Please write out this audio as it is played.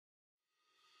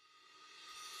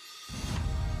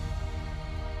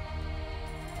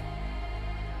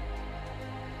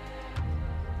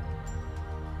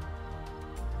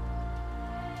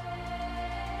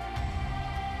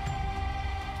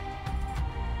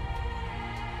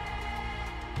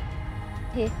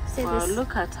Hey, see Wow, this.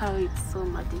 look at how it's so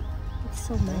muddy. It's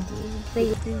so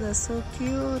muddy. These are so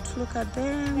cute. Look at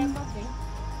them. They're moving.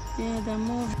 Yeah, they're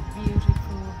moving.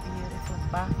 Beautiful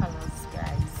buffaloes,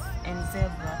 guys, and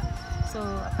zebra. So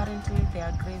apparently they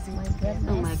are grazing together.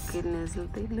 Oh my goodness,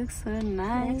 they look so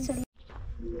nice.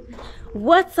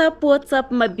 What's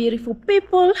up my beautiful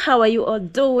people? How are you all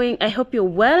doing? I hope you're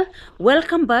well.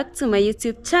 Welcome back to my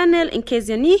YouTube channel. In case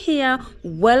you're new here,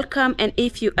 welcome, and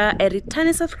if you are a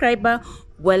returning subscriber,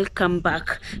 welcome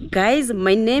back. Guys,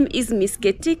 my name is Miss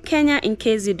Katie Kenya. In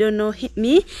case you don't know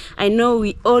me, I know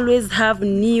we always have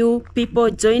new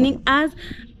people joining us.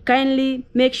 Kindly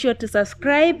make sure to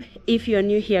subscribe if you're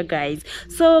new here, guys.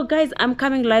 So guys, I'm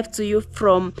coming live to you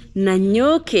from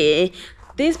Nanyuki.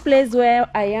 This place where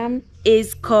I am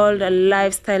is called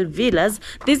Lifestyle Villas.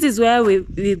 This is where we've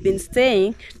been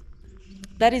staying.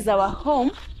 That is our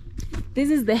home. This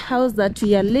is the house that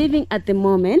we are living at the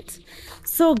moment.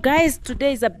 So guys,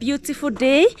 today is a beautiful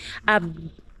day.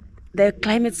 The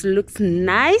climate looks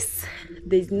nice.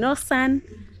 There's no sun,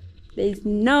 there's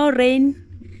no rain.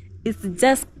 It's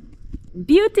just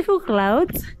beautiful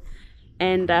clouds,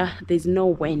 and there's no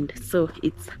wind, so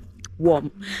it's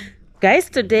warm.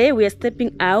 Guys, today we are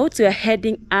stepping out. We are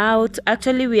heading out.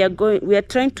 Actually, we are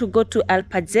trying to go to Ol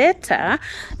Pejeta.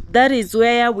 That is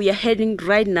where we are heading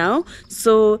right now.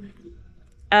 So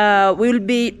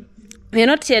we're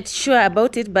not yet sure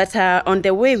about it, but on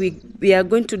the way we are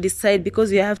going to decide,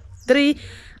 because we have three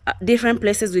different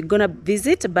places we're gonna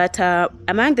visit, but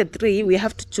among the three we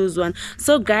have to choose one.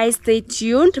 So guys, stay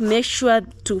tuned, make sure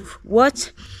to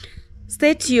watch,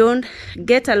 stay tuned,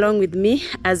 get along with me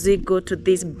as we go to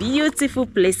these beautiful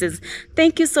places.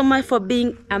 Thank you so much for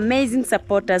being amazing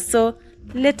supporters. So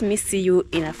let me see you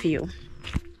in a few.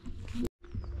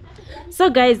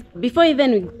 So guys, before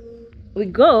even we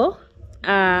go,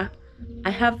 I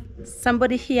have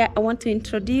somebody here I want to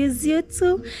introduce you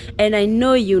to, and I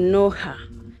know you know her.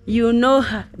 You know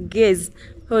her. Guess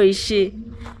who is she?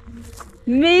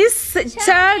 Miss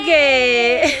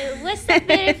Choge. What's up,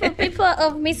 beautiful people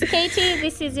of Miss Katie?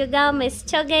 This is your girl, Miss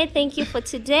Choge. Thank you for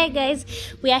today, guys.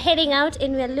 We are heading out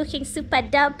and we're looking super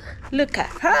dope. Look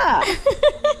at her.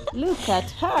 Look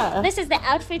at her. This is the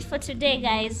outfit for today,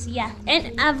 guys. Yeah.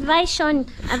 And have you shown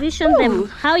them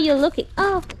how you're looking?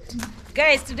 Oh,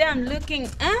 guys, today I'm looking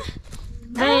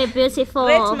very beautiful.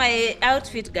 Rate my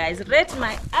outfit, guys. Rate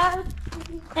my outfit.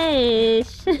 Hey.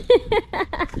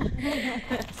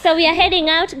 So we are heading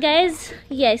out, guys.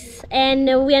 Yes,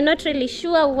 and we are not really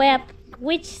sure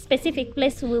which specific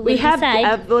place we will decide.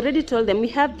 I've already told them we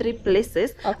have three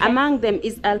places. Okay. Among them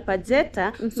is Ol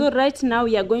Pejeta. So right now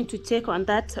we are going to check on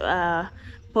that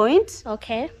point.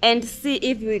 Okay. And see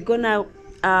if we're gonna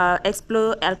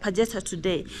explore Ol Pejeta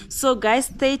today. So guys,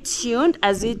 stay tuned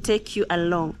as we take you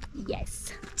along.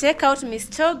 Yes. Check out Miss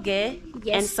Choge,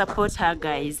 yes, and support her,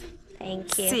 guys.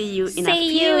 Thank you. See you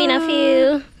in a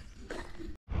few.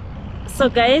 So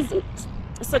guys,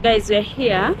 we're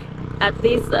here at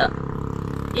this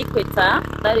equator.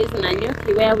 That is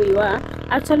Nanyuki, where we were.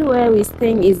 Actually, where we're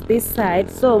staying is this side.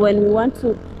 So when we want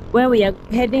to, where we are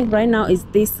heading right now is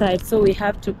this side. So we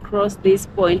have to cross this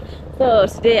point. So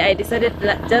today I decided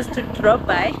just to drop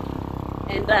by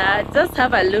and just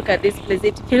have a look at this place.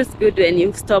 It feels good when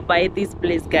you stop by this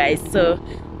place, guys. So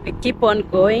we keep on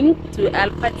going to Ol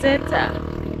Pejeta.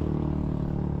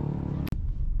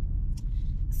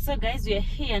 So guys, we are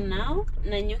here now,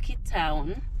 Nanyuki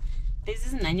town. This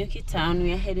is Nanyuki town.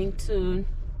 We are heading to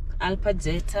Ol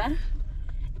Pejeta,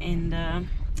 and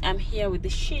I'm here with the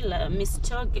Sheila, Miss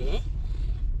Choge.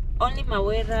 Only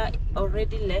Mawera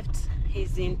already left.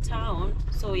 He's in town,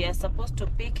 so we are supposed to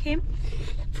pick him.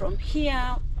 From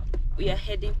here we are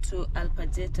heading to Ol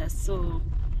Pejeta. So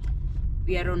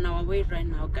we are on our way right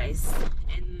now, guys,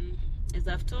 and as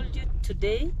I've told you,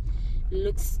 today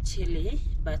looks chilly,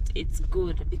 but it's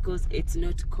good because it's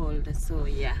not cold. So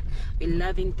yeah, we're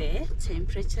loving the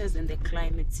temperatures and the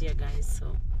climates here, guys.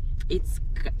 So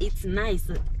it's nice.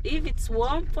 If it's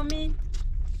warm, for me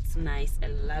it's nice. I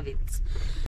love it.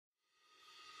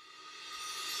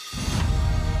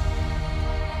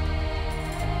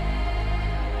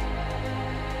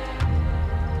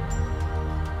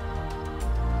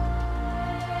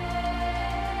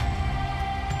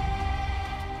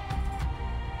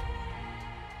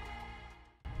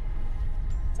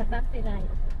 A bumpy ride.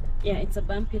 Yeah, it's a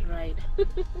bumpy ride.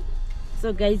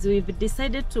 So guys, we've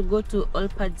decided to go to Ol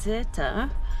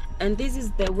Pejeta, and this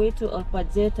is the way to Ol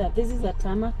Pejeta. This is a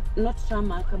tarmac, not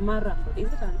tarmac, Maram road.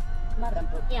 Is it a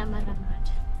Maram road? Yeah, Maram road.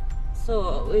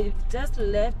 So we've just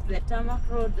left the tarmac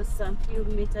road some few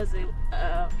meters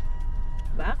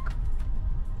back,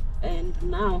 and and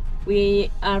now we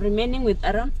are remaining with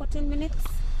around 14 minutes.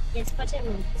 Yes, 14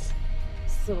 minutes.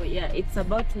 So yeah, it's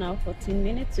about now 14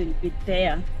 minutes. We'll be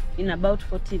there in about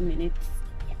 14 minutes.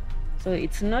 So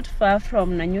it's not far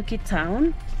from Nanyuki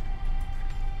town.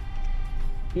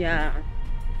 Yeah.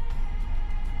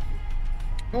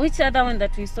 Which other one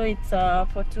that we saw? It's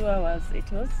for 2 hours.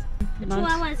 It was 2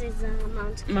 hours is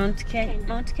Mount Kenya.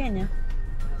 Mount Kenya.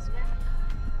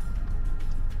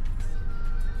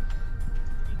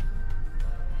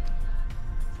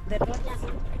 The road,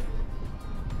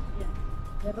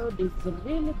 the road is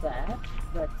really bad,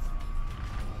 but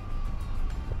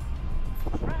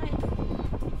right.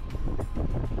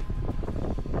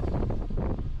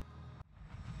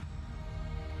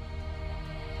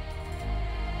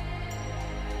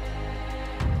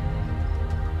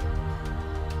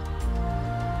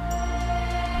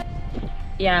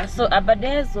 Yeah, so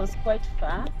Abade's was quite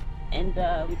far, and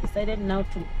we decided now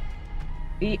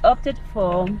we opted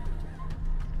for.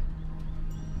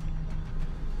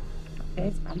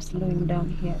 Guys, I'm slowing down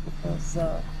here because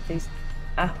there's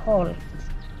a hole.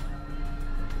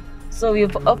 So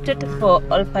we've opted for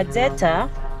Ol Pejeta.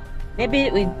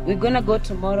 Maybe we're gonna go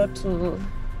tomorrow to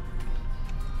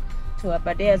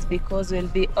Abade's because we'll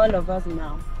be all of us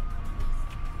now.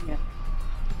 Yeah,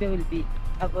 they will be.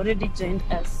 I've already joined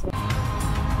us.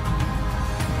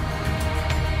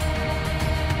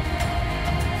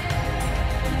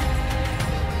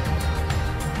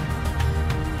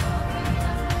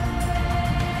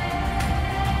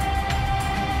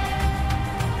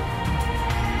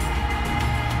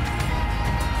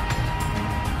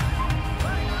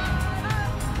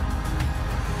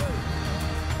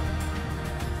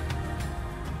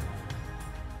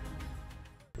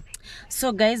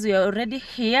 So guys, we are already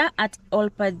here at Ol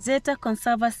Pejeta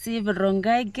Conservancy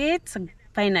Rongai Gate.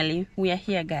 Finally, we are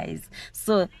here, guys.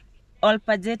 So Ol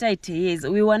Pejeta it is.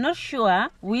 We were not sure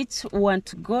which one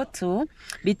to go to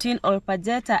between Ol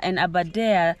Pejeta and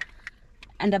Abade's,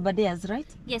 right?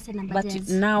 Yes, and Abade's. But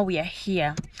now we are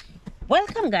here.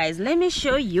 Welcome, guys. Let me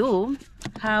show you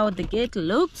how the gate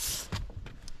looks.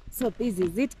 So this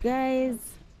is it, guys.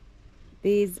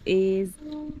 This is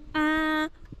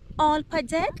Ol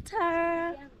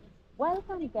Pejeta.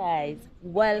 Welcome, guys.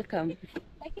 Welcome.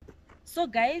 So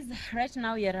guys, right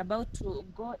now we are about to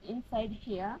go inside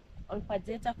here, Ol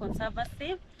Pejeta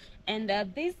Conservancy, and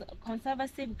this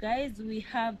conservancy, guys, we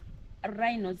have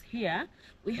rhinos here.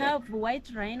 We have white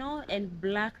rhino and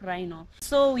black rhino.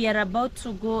 So we are about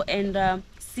to go and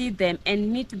see them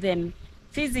and meet them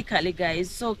physically,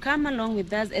 guys. So come along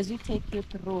with us as we take you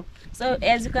through. So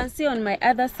as you can see on my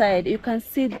other side, you can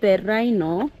see the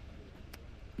rhino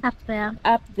Up there.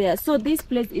 up there. So this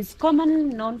place is commonly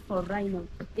known for rhino.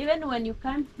 Even when you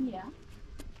come here,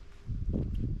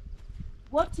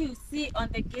 what you see on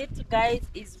the gate, guys,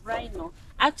 is rhino.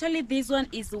 Actually, this one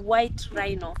is white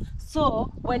rhino.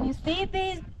 So when you see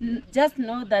this, just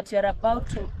know that you're about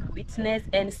to witness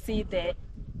and see the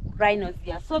rhinos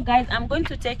here. So guys, I'm going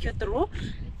to take you through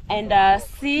and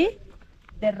see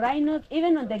the rhinos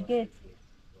even on the gate.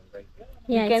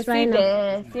 Yeah, You can it's see rhino.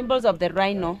 the symbols of the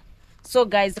rhino. So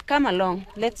guys, come along,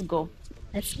 let's go.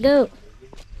 Let's go.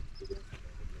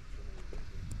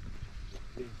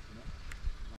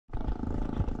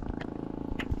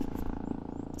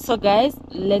 So guys,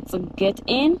 let's get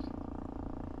in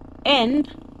and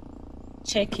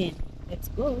check in. Let's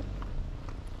go.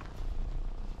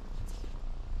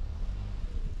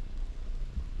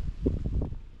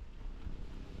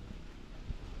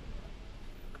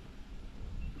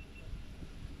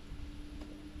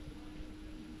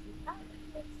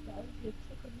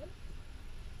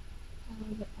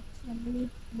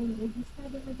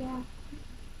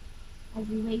 As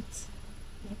we wait,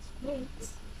 let's wait.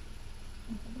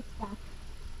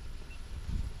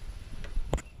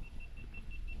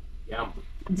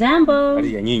 Jambo.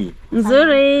 Habari ya nyinyi?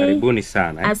 Nzuri. Karibuni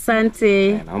sana.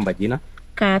 Asante. Naomba jina?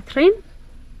 Catherine.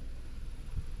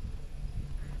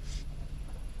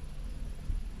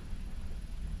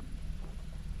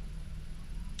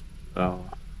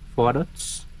 Four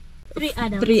adults? 3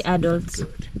 adults. 3 adults.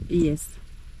 Good. Yes.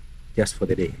 Just for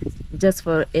the day. Just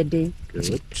for a day.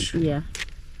 Good. Yeah.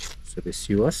 So this is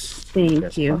yours. Thank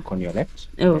Just you. park on your left.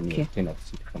 Okay. And you can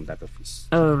exit from that office.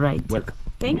 All right. Welcome.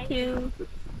 Thank you.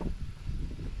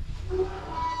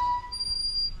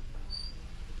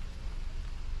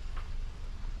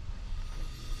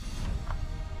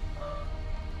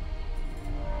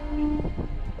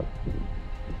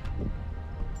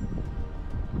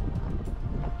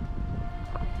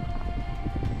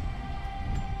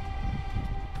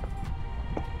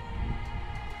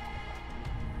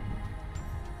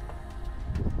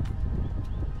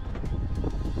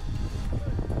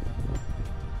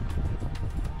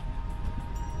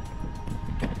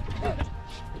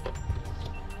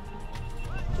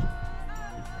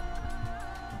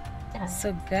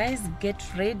 So guys, get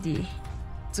ready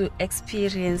to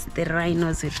experience the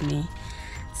rhinos with me.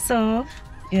 So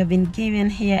you have been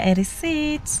given here a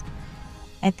receipt.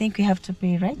 I think we have to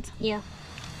pay, right? Yeah,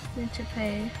 we have to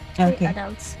pay. Okay. 3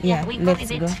 adults. Yeah, we let's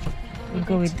go. go. We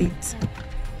go with it.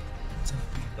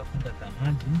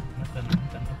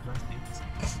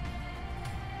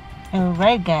 Yeah. All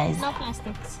right, guys. No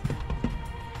plastics.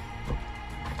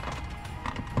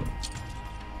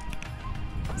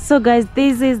 So guys,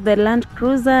 this is the Land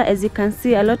Cruiser. As you can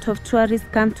see, a lot of tourists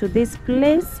come to this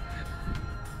place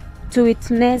to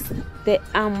witness the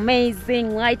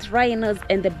amazing white rhinos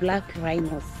and the black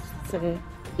rhinos. So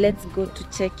let's go to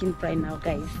check-in right now,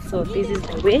 guys. So this is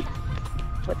the way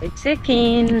for the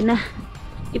check-in.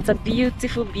 It's a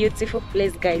beautiful, beautiful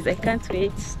place, guys. I can't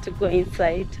wait to go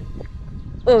inside.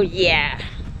 Oh yeah,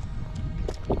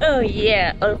 oh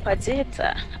yeah, Ol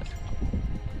Pejeta.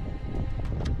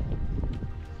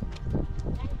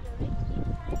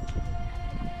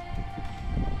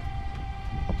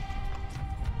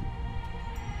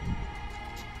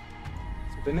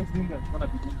 The next thing that's gonna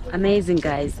be Amazing,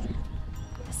 guys.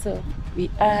 So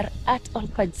we are at Ol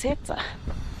Pejeta.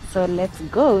 So let's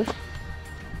go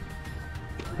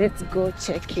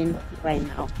check in right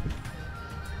now.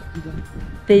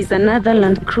 There is another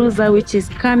Land Cruiser which is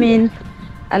coming.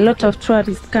 A lot of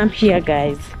tourists come here,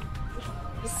 guys.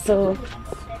 So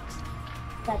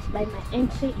That's by my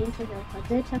entry into the Ol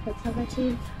Pejeta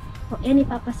Conservancy for any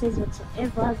purposes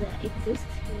whatsoever that exist,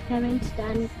 inherent,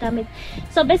 damage.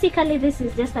 So basically, this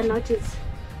is just a notice.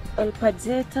 Ol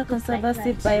Pejeta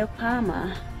Conservancy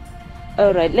Biopalma.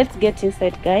 All right, let's get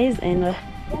inside, guys, and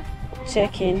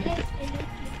check in.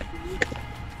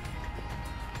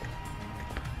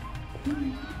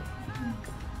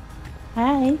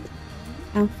 Hi,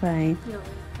 I'm fine.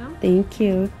 Thank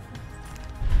you.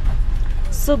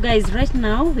 So guys, right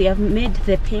now we have made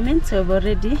the payment. So we've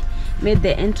already made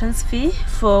the entrance fee.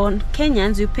 For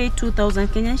Kenyans, you pay 2,000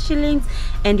 Kenyan shillings,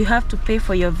 and you have to pay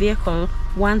for your vehicle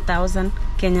 1,000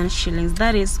 Kenyan shillings.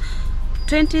 That is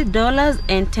 $20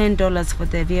 and $10 for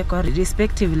the vehicle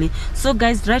respectively. So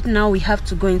guys, right now we have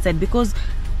to go inside because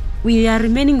we are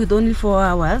remaining with only 4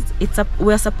 hours.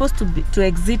 We are supposed to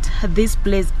exit this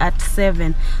place at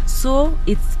 7, so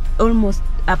it's almost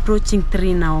approaching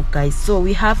 3 now, guys. So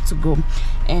we have to go,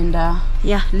 and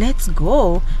yeah, let's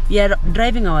go. We are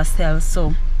driving ourselves,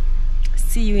 so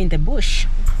see you in the bush.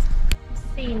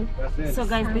 So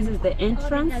guys, this is the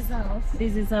entrance.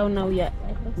 This is how now we are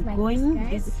going.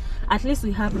 At least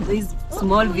we have this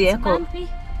small vehicle.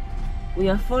 We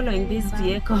are following this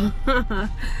vehicle.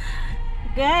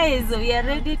 Guys, we are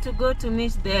ready to go to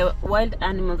meet the wild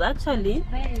animals. Actually,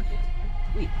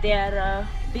 there are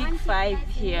big 5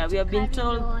 here. We have been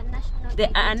told the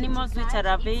animals which are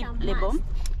available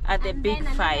are the big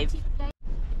 5. So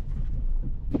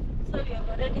we have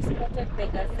already spotted the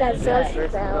gazelles.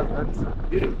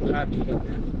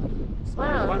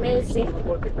 Wow, amazing.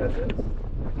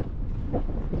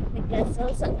 The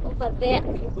gazelles are over there.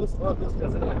 those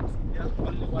gazelles, they are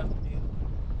only one thing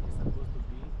is supposed to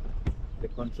be the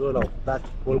control of that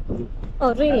whole group.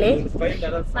 Oh, really?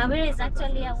 Mamira Mamira is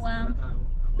actually our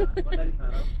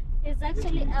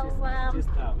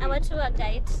our tour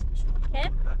guide. Okay,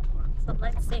 so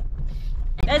let's see.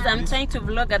 Guys, I'm trying to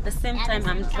vlog at the same time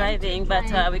I'm driving, but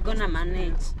we're gonna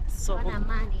manage. So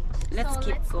let's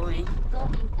keep going.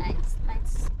 Guys.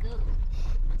 Let's go.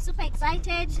 I'm super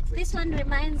excited. This one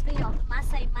reminds me of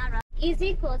Masai Mara.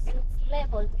 Easy because it's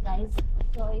labeled, guys.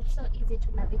 So it's so easy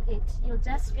to navigate. You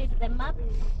just read the map.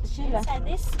 Inside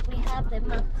this, we have the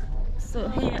map. So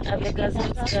here are the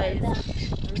gazelles, guys.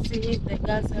 You see the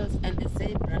gazelles and the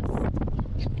zebras.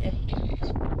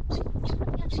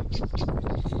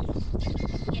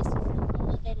 Yes,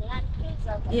 the Land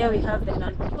Cruiser. Here we have the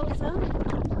Land Cruiser.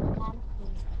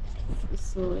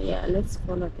 So yeah, let's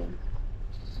follow them.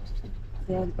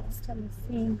 They are actually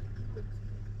seeing.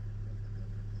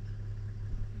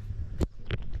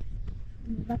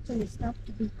 Actually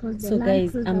stopped because So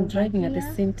guys, I'm driving at the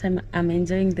same time I'm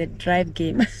enjoying the drive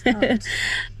game.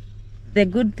 The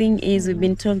good thing is we've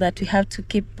been told that we have to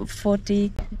keep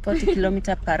 40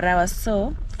 kilometers per hour,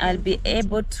 so I'll be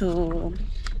able to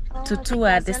tour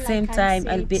at the same time.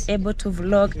 I'll be able to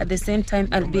vlog at the same time.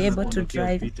 I'll be able to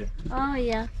drive. Oh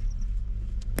yeah,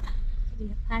 we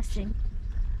are passing.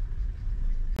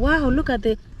 Wow, look at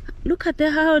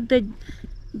how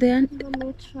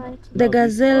the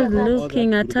gazelle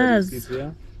looking at us.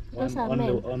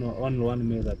 On one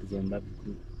male that is on that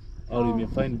group. Or you may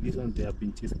find this one, they have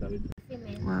been chased away.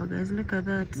 Wow, guys, look at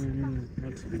that.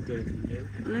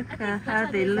 Look at how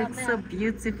they look so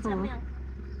beautiful.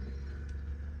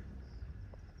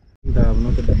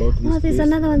 noted about this Oh, there's place.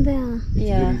 another one there.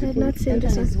 Yeah, It's very easy I've not for seen you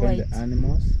this to one. find the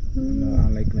animals.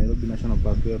 Unlike Nairobi National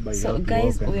Park, whereby you So have to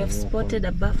guys, walk and we have walk spotted a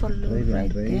on, buffalo drive and right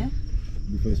drive there.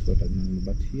 before you spot an animal.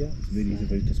 But here, it's very easy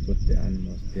for you to spot the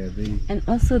animals. They are very... And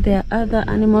also there are other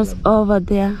animals over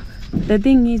there. The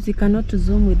thing is, you cannot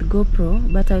zoom with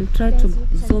GoPro, but I'll try to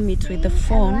zoom it with the A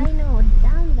phone. rhino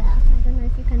down there. I don't know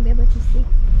if you can be able to see. A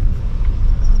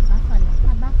buffalo.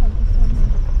 A buffalo.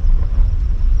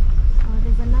 Oh,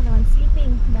 there's another one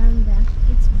sleeping down there.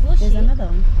 It's bushy. There's another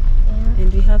one. Yeah.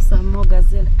 And we have some more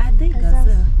gazelle. Are they Gazelles.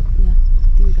 gazelle? Yeah,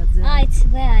 I think gazelle. Ah, it's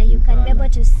there. You can be able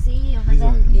to see over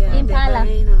there. Yeah, Impala.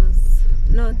 the rhinos.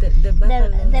 No, the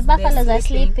buffaloes. The buffaloes they're are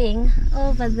sleeping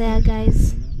over there,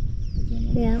 guys.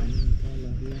 Yeah.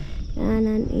 And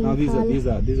an Now these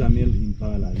impala. are male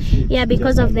impala. You see, Yeah, it's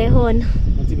because just of the alone.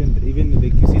 horn. Not even the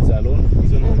kids alone.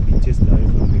 These one have been chased away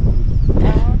from the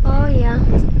group. Oh yeah.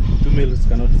 Two males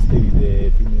cannot stay with the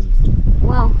females.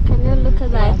 Wow, can you look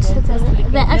at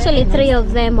that? There are actually 3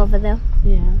 of them over there.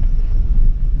 Yeah.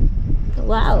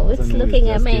 Wow, it's Some looking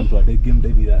at just me. came to a dead game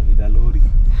day with a lorry.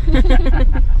 Really? I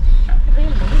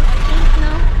think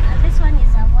no. This one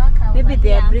is a worker. Maybe over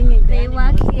they are here. bringing the They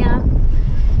work animals. here.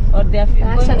 Or they are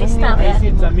Actually stop. I see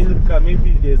it's a milk car.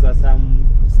 Maybe there's some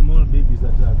small babies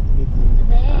that are making.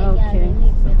 There, yeah, Okay. they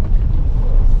need milk.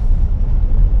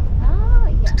 Oh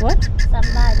yeah. What? Some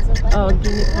birds over Oh, here.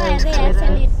 guinea Yeah, pigs. they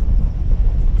actually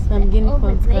Some guinea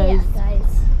over pigs, there, guys.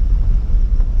 guys.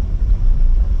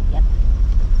 Yep.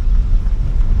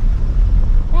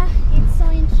 Yeah, it's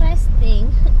so interesting.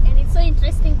 And it's so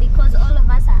interesting because all of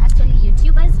us are actually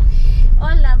YouTubers.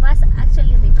 All of us are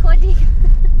actually recording.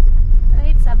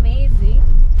 It's amazing.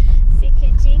 See,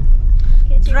 catching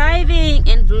Driving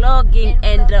and vlogging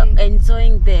And vlogging.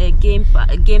 enjoying the game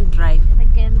drive. the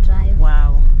game drive.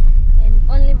 Wow. And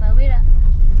only Mawira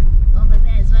over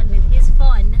there as well with his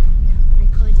phone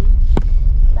recording.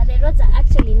 But the roads are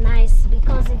actually nice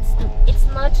because it's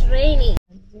not raining.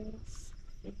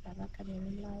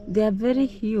 They are very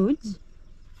huge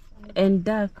and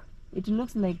dark. It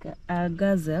looks like a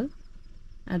gazelle.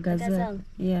 A gazelle. gazelle.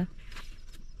 Yeah.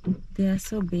 They are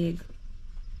so big.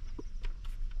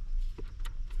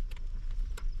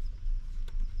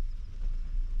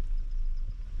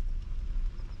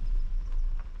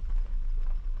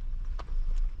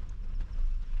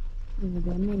 Oh,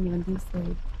 there are many on this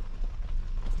side.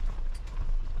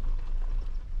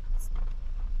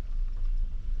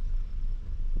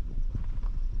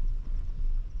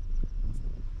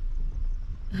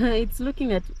 It's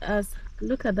looking at us.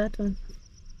 Look at that one.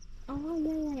 Oh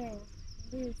yeah.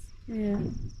 This Yeah.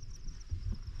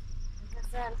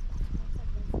 gazelle.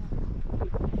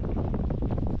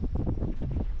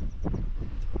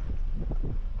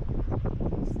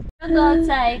 Don't go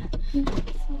outside.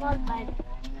 Small bird.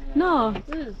 No,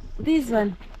 this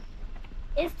one.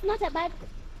 It's not a bad.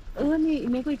 Uoni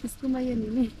imekuwa ikisukuma hiyo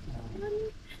nini?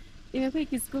 Imekuwa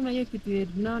ikisukuma hiyo kitu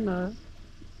nono.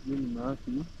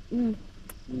 Mm.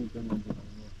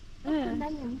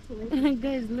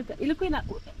 Guys, look. Ilikuwa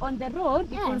on the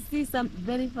road. You can see some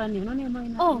very funny. Unaona hiyo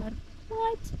ina. Oh,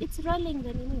 what? It's rolling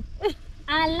the nini.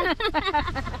 Allah.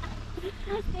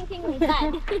 I was thinking like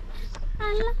that.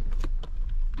 Allah.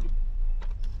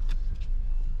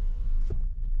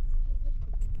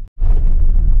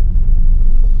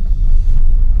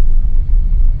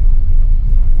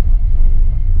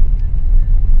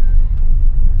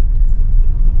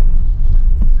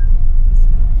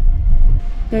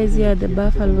 Guys, here are the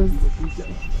buffaloes. Yes,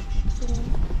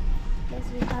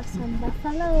 we have some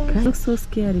buffaloes. It looks so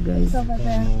scary, guys. It's over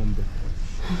there.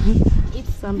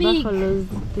 It's Some big. buffaloes,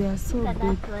 they are so Look at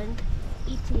big. that one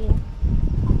eating.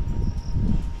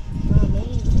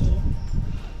 Amazing.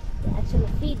 They're actually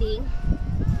feeding.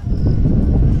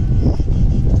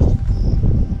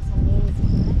 It's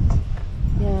amazing,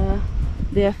 right? Yeah,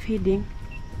 they are feeding.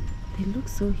 They look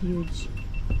so huge.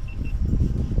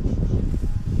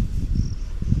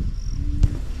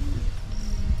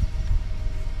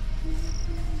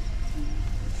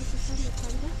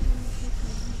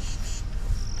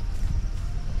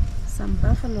 Some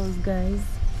buffaloes, guys,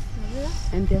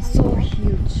 and they're so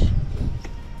huge.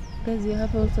 Guys, you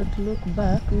have also to look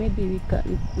back. Maybe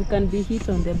we can be hit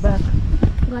on the back.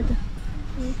 Got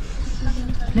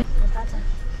it.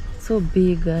 So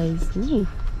big, guys. Ooh.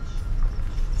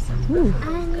 Ooh.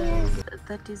 And yes,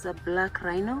 That is a black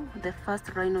rhino, the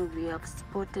first rhino we have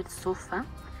spotted so far.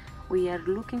 We are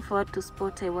looking forward to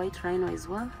spot a white rhino as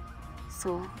well.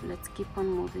 So let's keep on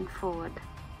moving forward.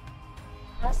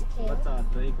 that's cute. What's our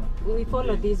driver? We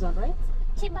follow this one, right?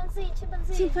 Chimpanzee,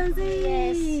 chimpanzee. Chimpanzee.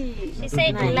 Yes. She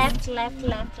said Nice. left.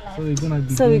 So we're gonna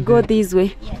be So we doing go the- this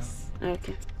way. Yes.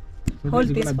 Okay. So Hold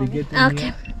this this is gonna be for me. getting Okay.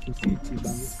 here to see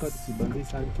chimpanzees. It's called chimpanzee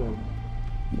sanctuary.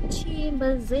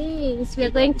 Chimpanzees. We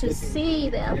are going to see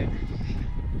them.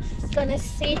 Gonna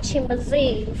see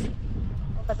chimpanzees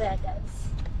over there, guys.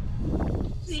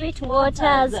 Sweet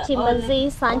Waters Chimpanzee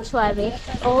Sanctuary,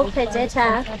 Ol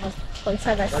Pejeta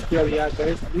Conservancy. That's where we are,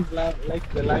 guys. Please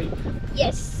like the live.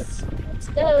 Yes, let's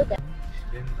go there.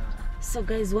 Then So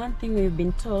guys, one thing we've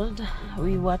been told,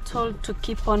 we were told to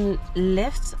keep on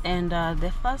left, and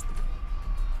the first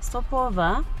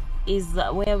stopover is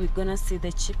where we're gonna see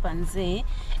the chimpanzee.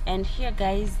 And here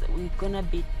guys, we're gonna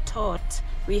be taught,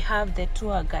 we have the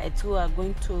tour guides who are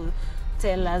going to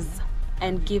tell us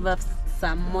and give us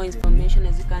some more information.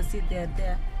 As you can see, they're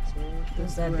there.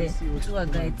 Those are the tour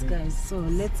guides, guys. So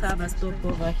let's have a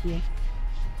stopover here.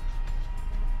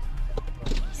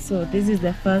 So this is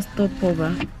the first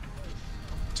stopover.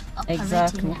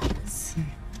 Exactly.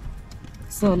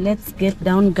 So let's get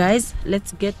down, guys.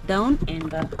 Let's get down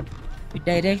and be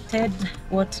directed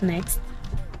what next.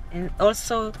 And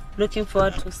also looking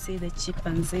forward to see the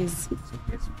chimpanzees.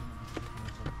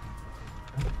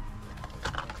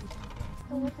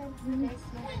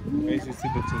 guys, you see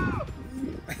the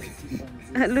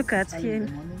chimpanzee. Look at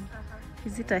him.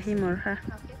 Is it a him or her?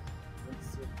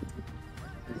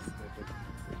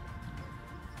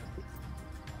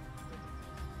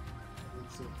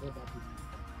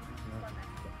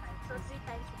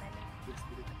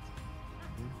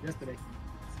 Yesterday.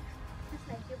 Just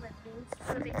like human beings,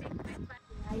 so they take breakfast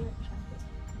in higher traffic.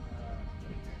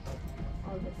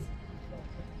 Always.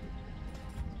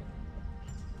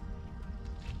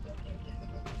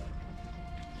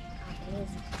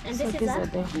 And So this is these are a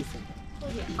the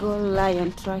Gold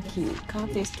lion tracking. Come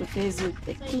face to face with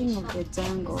the king of the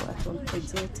jungle at Ol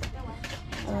Pejeta.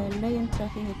 Lion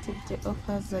tracking activity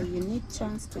offers a unique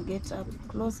chance to get up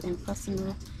close and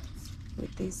personal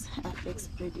with these apex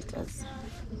predators.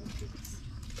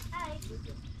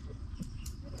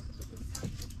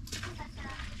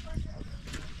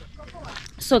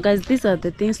 So guys, these are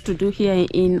the things to do here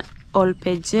in Ol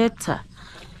Pejeta.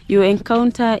 You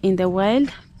encounter in the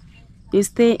wild, you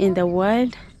stay in the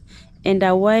wild, and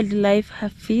a wildlife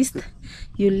feast.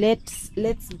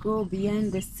 Let's go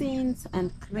beyond the scenes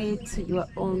and create your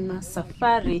own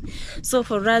safari. So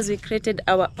for us, we created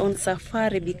our own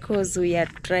safari because we are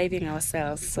driving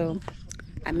ourselves. So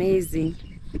amazing.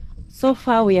 So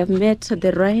far we have met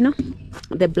the rhino,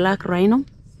 the black rhino.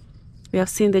 We have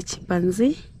seen the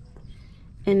chimpanzee,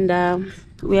 and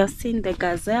we have seen the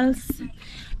gazelles.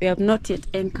 We have not yet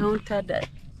encountered a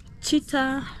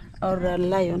cheetah or a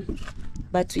lion,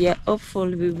 but we are hopeful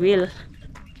we will.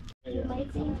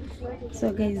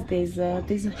 So guys, there's a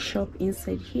shop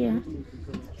inside here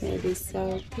where they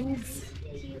sell things,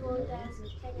 key holders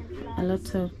with Kenyan a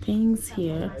flags. lot of things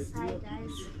here. Hi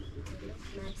guys,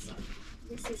 nice.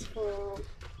 This is for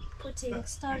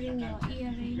storing your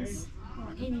earrings or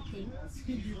anything.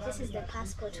 This is the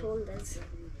passport holders,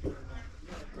 the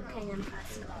Kenyan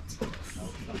passport.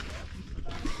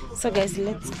 So guys,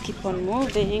 let's keep on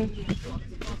moving.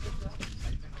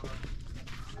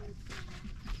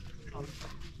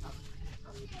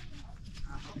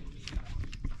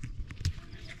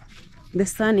 The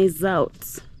sun is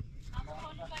out.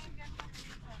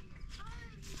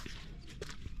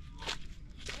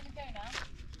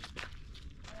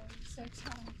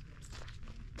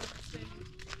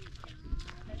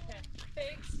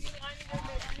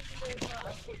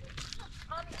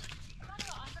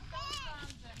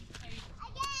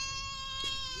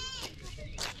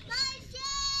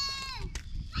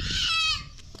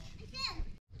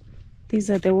 These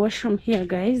are the washroom here,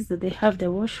 guys. They have the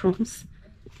washrooms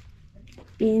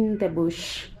in the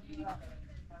bush.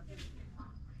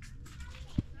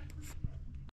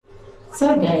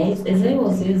 So guys, as I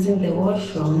was using the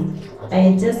washroom,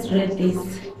 I just read these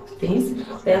things.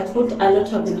 They have put a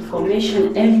lot of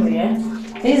information everywhere.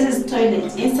 This is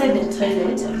toilet, inside the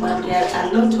toilet, but there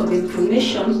are a lot of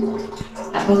information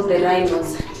about the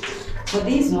rhinos. For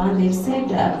this one, they've said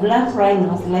black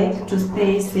rhinos like to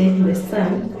stay safe in the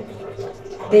sun.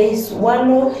 They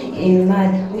swallow in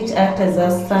mud, which acts as a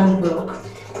sunblock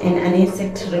and an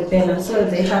insect repellent, so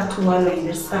they have to wallow in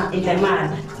the sun, in the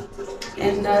mud.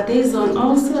 And this one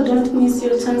also, don't miss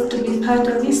your chance to be part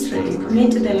of history.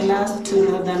 Meet the last two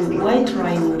northern white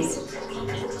rhinos.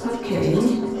 Okay.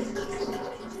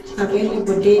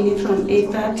 Available daily from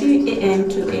 8:30 a.m.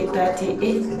 to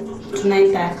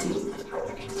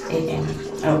 9:30 a.m.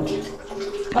 Okay.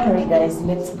 Alright guys,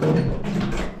 let's go.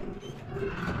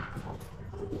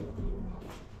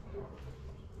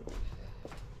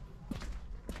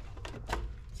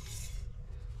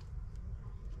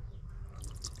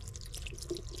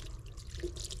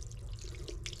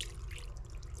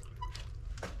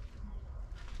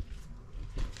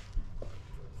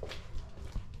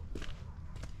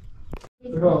 So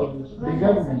the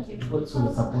government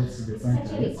also supports the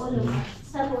Actually, sanctuaries. all of us.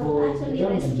 Some were actually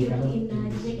rescued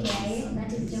in JKIA,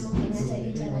 that is Jomo Kenyatta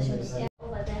International Airport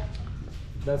over there.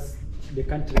 That's the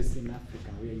countries in Africa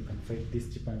where you can find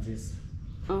these chimpanzees.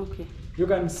 Okay. You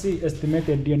can see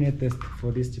estimated DNA test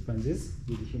for these chimpanzees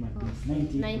with human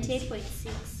beings. 98.6.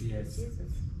 Yes. Jesus.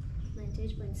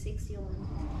 98.6 human.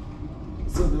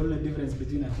 So the only difference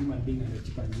between a human being and a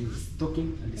chimpanzee is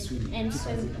talking and swimming. And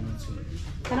Chimpanzee swim. cannot swim.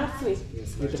 Cannot swim.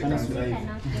 Yes, it cannot swim.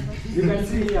 Cannot be You can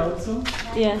see here also.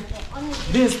 Yeah.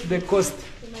 This is the cost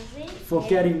able to for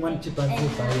carrying one chimpanzee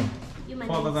per year.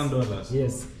 $4,000.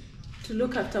 Yes. To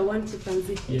look after one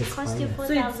chimpanzee. Yes. Cost you per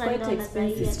So it's quite $4,000 a year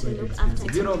expensive. to look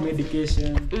after. year.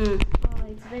 Medication, Mm. Oh,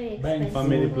 it's very buying expensive.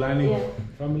 family planning, Yeah.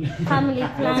 family. Family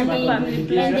planning, Family and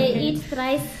planning. they eat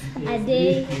thrice a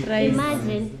day. Thrice.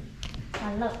 Imagine,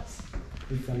 a lot.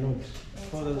 It's a lot.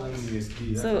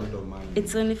 So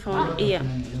it's only found here.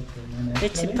 The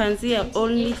chimpanzee are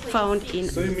only found in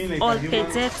Ol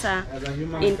Pejeta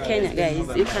in Kenya,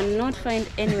 guys. You cannot find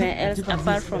anywhere else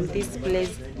apart from this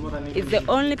place. It's the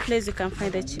only place you can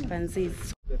find the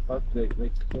chimpanzees.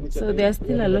 So there are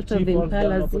still a lot of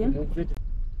impalas here.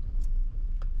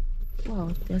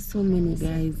 Wow, there are so many,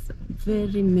 guys.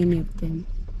 Very many of them.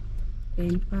 The I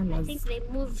impalas. think they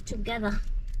move together.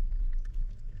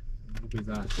 It's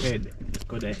a head. It's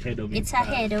called a head of It's a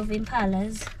head of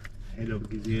impalas. Head of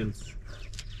gazelles.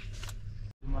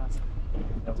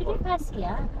 Did you pass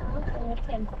here?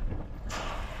 Okay.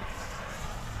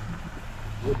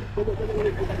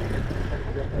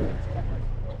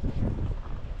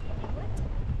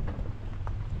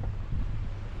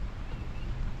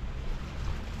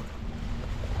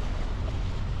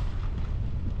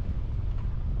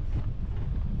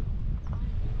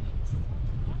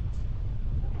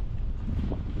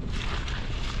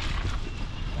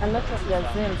 A lot of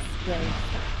gazelles, guys.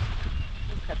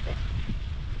 Look at them.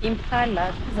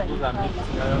 Impala. These are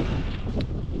impala.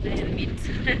 Lion meat.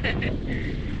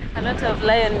 A lot of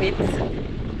lion meat.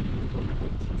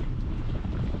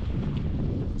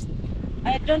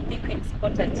 I don't think we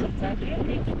spotted cheetah.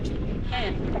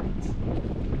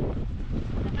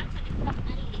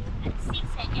 At 6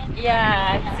 a.m.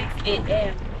 Yeah, at 6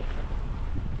 a.m.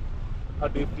 How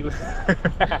do you feel?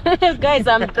 Guys,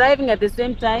 I'm driving at the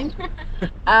same time.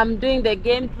 I'm doing the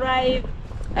game drive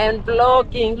and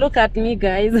vlogging. Look at me,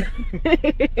 guys.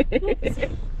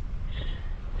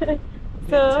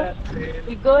 So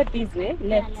we go this way,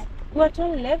 left. What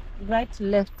on left, right,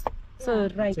 left. So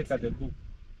right. Check out the book.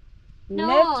 No,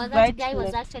 Left, that right, guy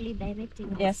was left. actually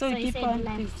directing us. Yeah, so we he keep said on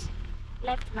left, this.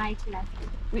 left, right, left.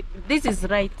 This is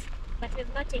right. But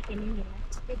we've not taken any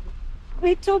left, did we?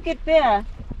 We took it there.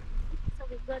 So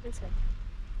we go this way.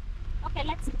 Okay,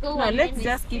 let's go. No, and let's then we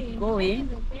just keep see. going.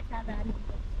 Maybe we'll get other animals.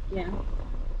 Yeah.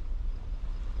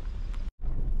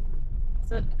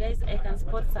 So guys, I can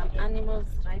spot some animals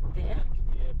right there,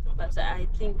 but I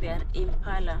think they are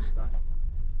impala.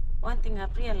 One thing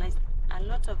I've realized, a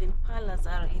lot of impalas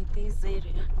are in this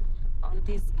area, on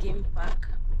this game park.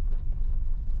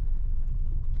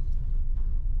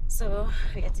 So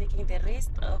we are taking the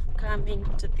risk of coming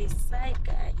to this side,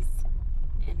 guys,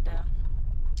 and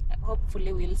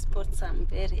hopefully we'll spot some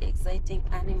very exciting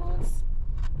animals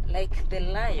like the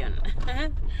lion.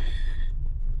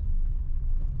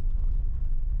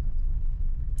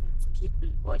 Let's keep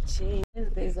watching.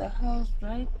 There's a house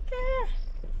right there.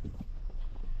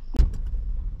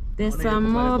 There's some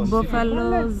more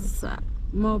buffaloes.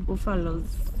 More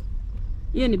buffaloes.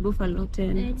 You need buffalo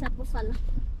 10. It's a buffalo.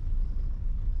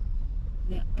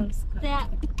 They're all scattered. They are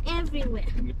everywhere.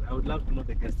 I would love to know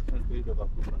the first breed of a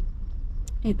buffalo.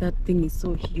 Hey, that thing is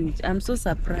so huge. I'm so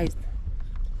surprised.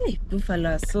 Hey,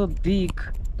 buffalo are so big.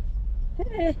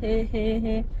 Hey, hey, hey,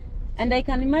 hey. And I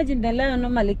can imagine the lion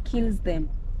normally kills them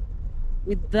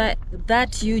with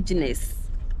that hugeness.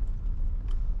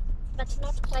 But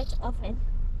not quite often.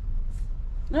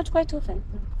 Not quite often.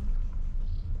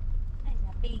 They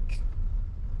are big.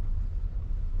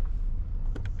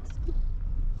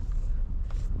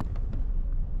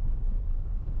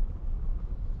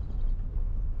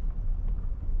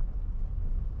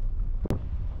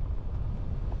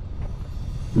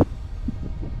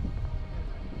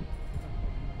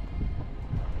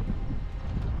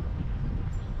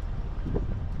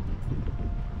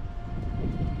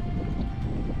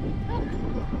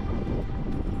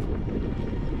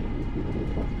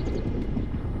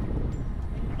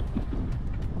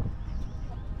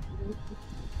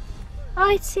 Oh,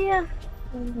 it's here.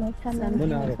 Oh my God.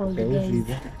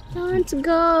 Don't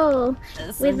go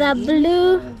with the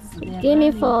blue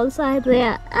guinea fowls are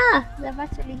there. Ah, they've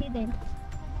actually hidden.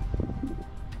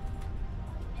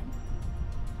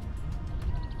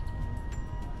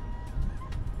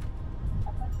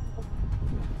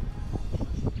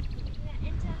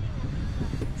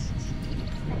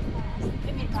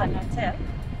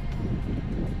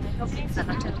 Shopping's a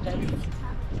lot of guys.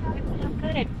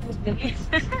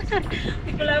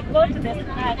 We could have bought the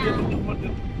snack.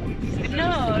 No,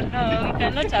 we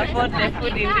cannot afford the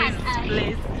food in this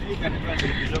place.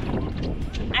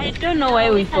 I don't know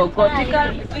why we forgot.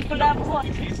 We could have bought.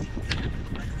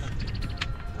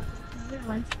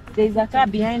 There's a car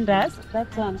behind us.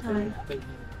 That's what I'm saying.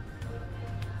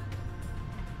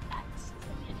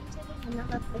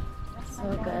 So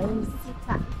guys, I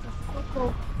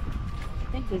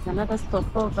think there's another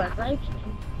stopover, right?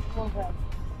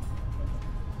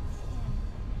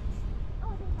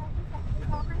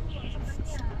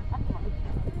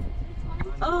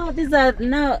 Oh, these are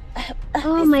now.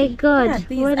 Oh my God!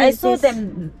 What I is saw this?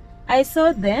 them. I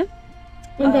saw them.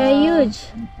 And they're huge.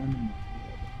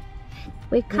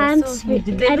 We can't. so huge.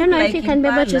 They I don't look know if like you can be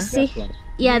able to impala. see.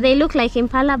 Yeah, they look like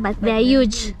impala, but they're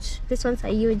huge. These ones are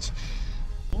huge.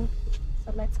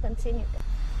 So let's continue.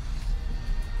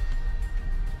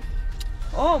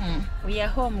 Home. We are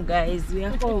home, guys. We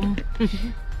are home.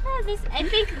 I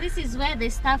think this is where the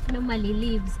staff normally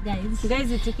lives, guys.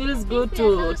 Guys, it feels good we are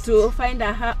lost. to find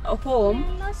a home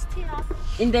We're lost here.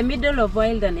 in the middle of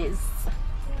wilderness.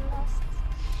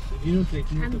 We're lost.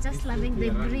 I'm just loving the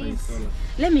breeze.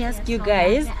 Let me ask you so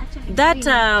guys, they're actually that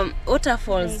green.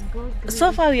 waterfalls, They go green.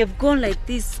 so far we have gone like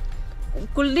this.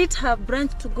 Could it have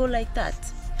branched to go like that?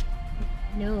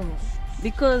 No.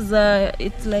 Because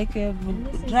it's like a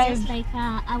This is drive. just like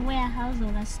a warehouse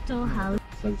or a storehouse.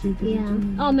 Yeah.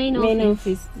 Oh, main Main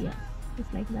office. office. Yeah.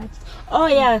 It's like that. Oh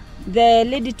yeah, the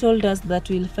lady told us that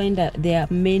we'll find their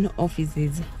main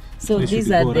offices. So They these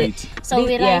should are go the right. So this-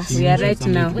 we yeah, right. we are right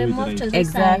now. We moved to this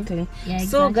Exactly. side. Yeah,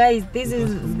 So exactly. guys, this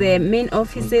is the main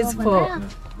offices Over for there.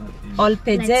 Ol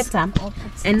Pejeta, Open.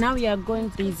 and now we are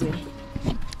going this way.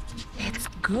 Let's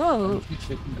go.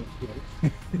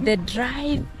 The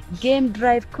game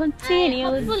drive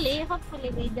continues. Hopefully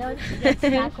we don't get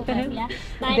stuck over here.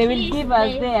 But They at will least give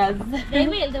us they theirs.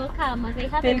 will come. They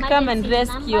have They'll come and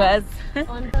emergency rescue numbers us.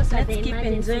 on those are Let's the keep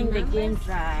emergency enjoying the numbers. game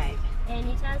drive. And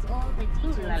it has all the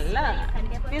details. Ooh la where la. you can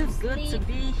be able Feels good to sleep.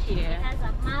 be It here. has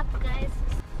a map, guys.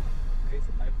 Guys,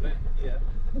 my friend here,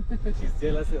 she's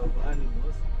jealous of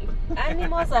animals.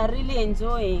 Animals are really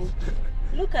enjoying.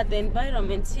 Look at the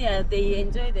environment here. They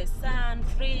enjoy the sun,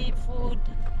 free food.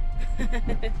 She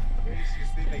say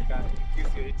like in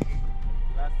case you're eating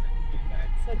grass and green,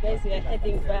 So guys, we are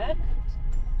heading back.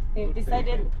 We've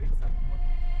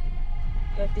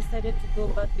decided to go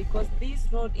back because this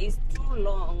road is too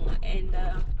long and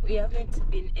we haven't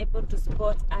been able to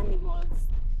spot animals.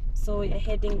 So we are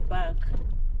heading back.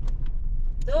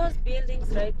 Those buildings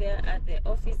right there are the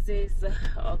offices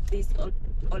of this Ol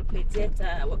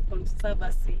Pejeta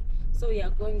Conservancy. So we are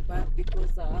going back because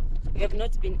we have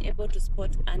not been able to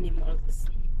spot animals.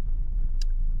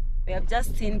 We have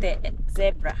just seen the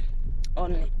zebra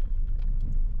only.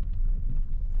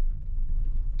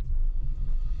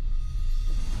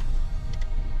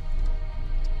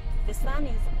 The sun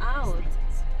is out.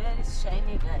 It's very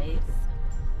shiny, guys.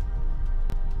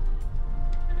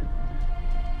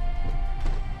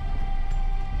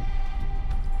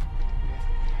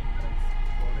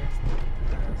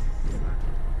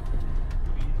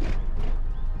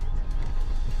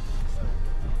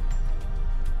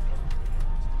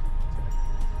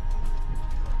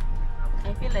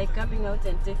 I feel like coming out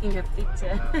and taking a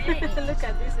picture. Look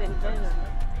at this environment.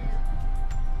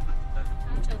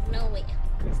 Out of nowhere.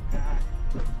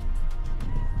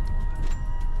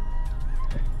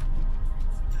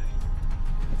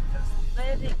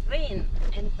 Very green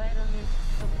environment.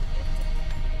 So beautiful.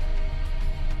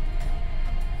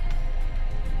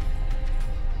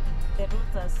 The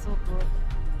roads are so good.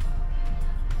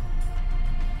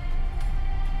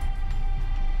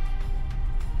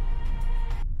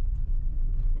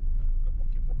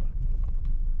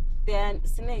 There are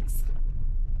snakes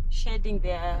shedding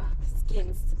their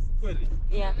skins. Really?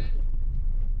 Yeah.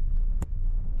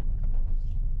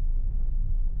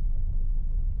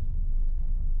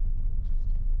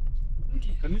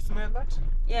 Can you smell that?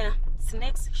 Yeah,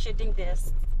 snakes shedding their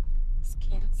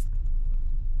skins.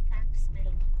 Can't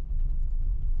smell.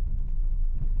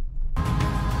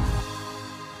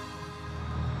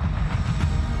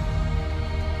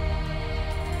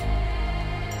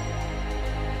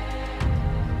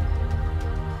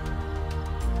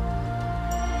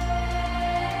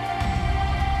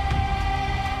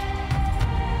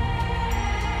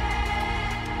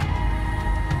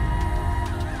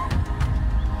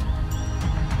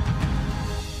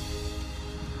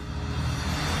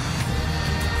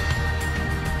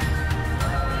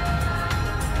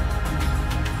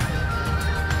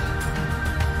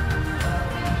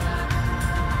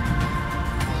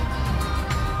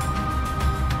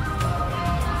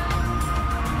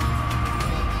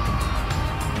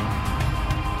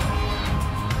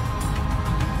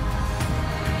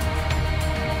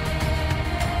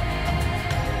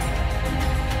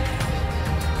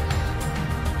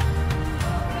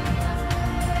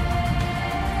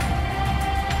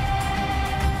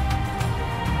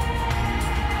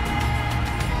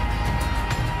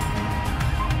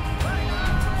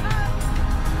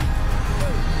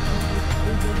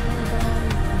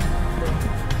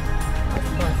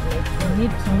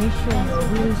 Make sure your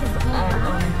wheels are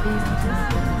on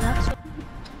this.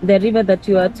 The river that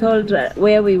you are told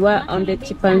where we were on the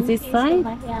chimpanzee side.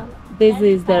 This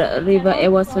is the river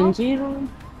Ewasonjiru.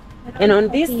 And on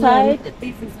this side,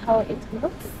 this is how it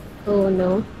looks. Oh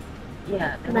no.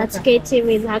 Yeah. That's Katie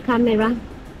with her camera.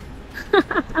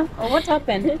 Oh, what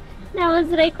happened? I was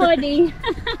recording.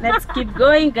 Let's keep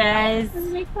going, guys. I was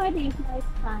recording. No, it's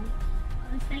fine.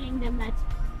 I was telling them that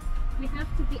we have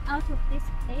to be out of this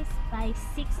place by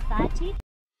 6:30.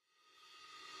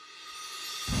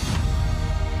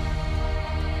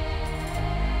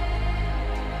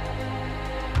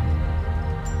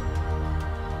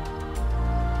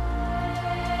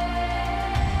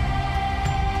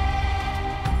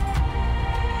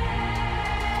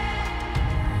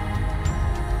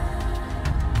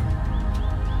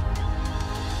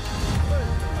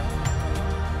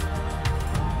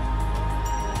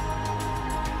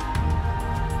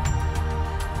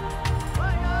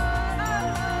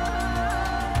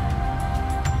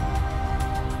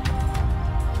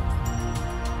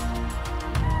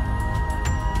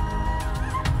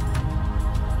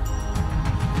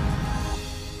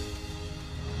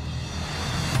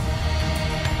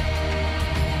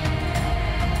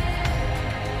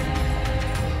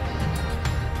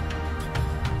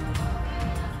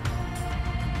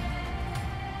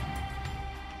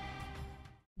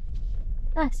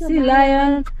 See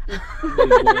lion.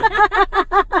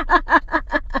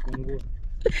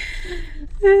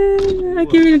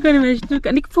 Kimi nilikuwa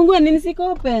nimeshtuka. Nikifungua nini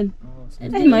siko open?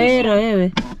 Maero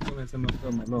wewe.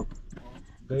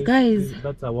 Guys,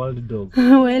 that's a wild dog.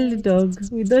 Wild dog.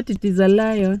 We thought it is a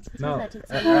lion. Now,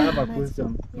 I have a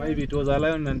question. Maybe it was a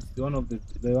lion and one of the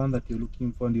one that you're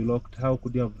looking for and you locked. How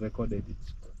could you have recorded it?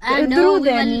 No,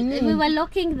 we were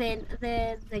locking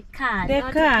the car.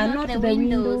 Not the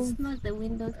windows. Not the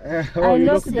windows. Oh, you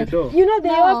locked the door. You know they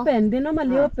open. They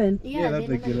normally open. Yeah, that's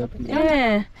like the open.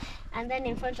 Yeah. And then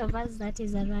in front of us, that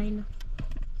is a rhino.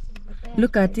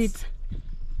 Look at it.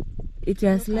 It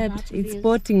has slept. It's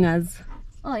spotting us.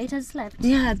 Oh, it has slept.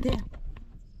 Yeah, there.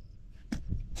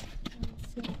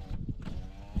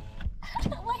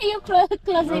 Why are you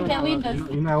closing the windows?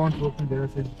 You know, I want to open the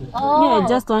rest. Oh. Yeah, I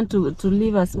just want to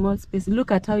leave a small space.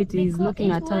 Look at how it is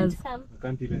looking at us. I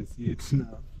can't even see it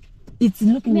now. It's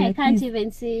looking I like can't this.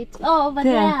 even see it. Oh, over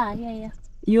There. there. Yeah.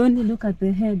 You only look at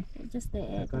the head. Just the I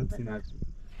head. can't Over see there. that.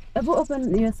 Ever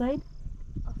open your side?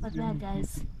 Over there,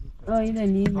 guys. Oh,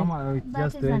 even. Mama, it's That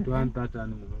just is trying an to hunt that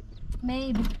animal.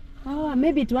 Maybe. Oh,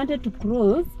 maybe it wanted to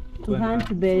cross to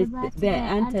hunt the antelope. The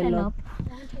antelope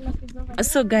is over there.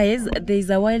 So guys, there is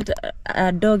a wild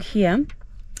dog here,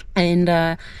 and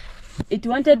it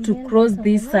wanted to cross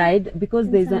this side because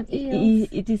there is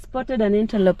it is spotted an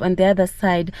antelope on the other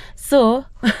side. So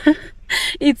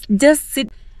it's just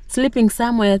sleeping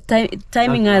somewhere,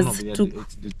 timing us to.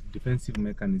 It's the defensive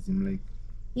mechanism, like.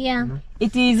 Yeah.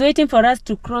 It is waiting for us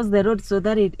to cross the road so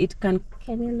that it can.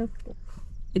 Can you look?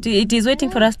 It is waiting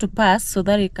for us to pass so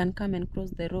that it can come and cross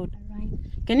the road. Right.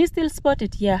 Can you still spot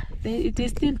it? Yeah, it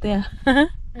is still there.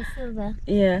 It's still there.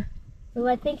 Yeah. We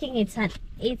were thinking it's a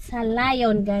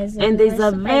lion, guys. And we there's were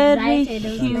a super very excited. I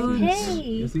was like, huge hey.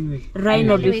 You're seeing like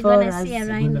rhino Finally, we're before gonna us. see a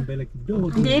rhino. like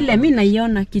dog. Ndio ile mimi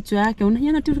naiona kichwa yake,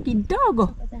 unaiona tu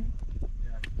kidogo.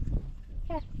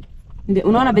 Ndio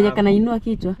unaona beja kanainua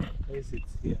kichwa. Yes,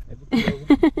 it's here.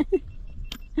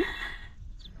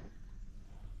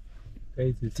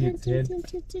 Guys, you see its head.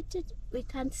 We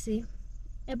can't see.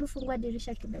 Hebu fungua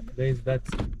dirisha kidogo. Guys,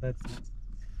 that's it.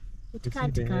 It You see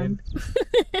can't the come.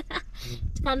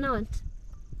 It cannot.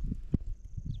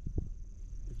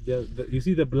 You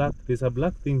see the black? There's a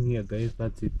black thing here, guys.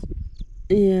 That's it.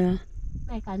 Yeah.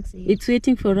 I can't see it. It's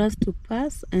waiting for us to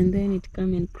pass and then it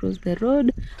come and cross the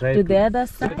road Try to the other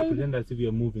Try to side. pretend as if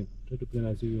you're moving. Try to pretend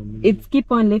as if you're moving. It's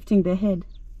keep on lifting the head.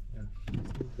 Yeah.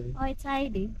 Oh, it's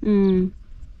hiding. Mm.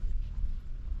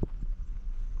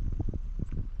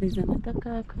 There's another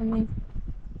car coming.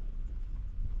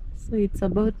 So it's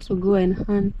about to go and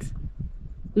hunt.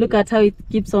 Look at how it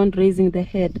keeps on raising the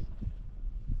head.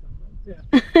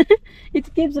 Yeah.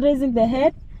 It keeps raising the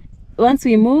head. Once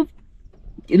we move,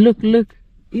 look.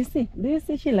 You see? Do you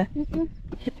see, Sheila?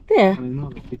 There, I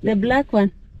know. the black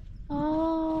one.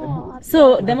 Oh.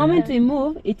 So the moment we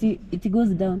move, it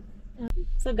goes down.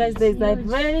 So guys, there's a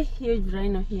very huge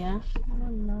rhino here. Oh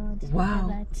Lord. Wow.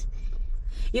 Look at that.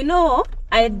 You know,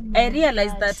 I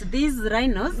realized that these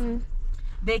rhinos, Mm.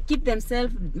 they keep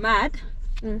themselves mad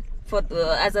for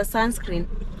as a sunscreen.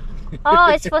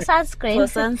 Oh, it's for sunscreen. For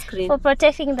sunscreen. For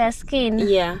protecting the skin.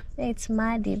 Yeah. It's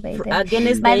muddy by the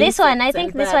Against But the this one, I insects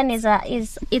think and this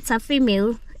bats. one it's a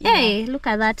female. Yeah. Hey, look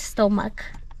at that stomach.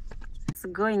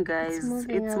 It's going, guys. It's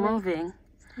moving. It's moving.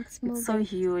 It's so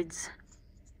huge.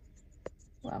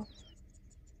 Wow.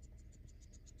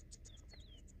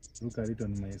 Look at it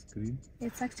on my screen.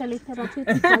 It's actually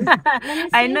therapeutic.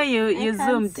 I know you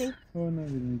zoomed. See. Oh no,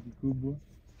 ni kikubwa.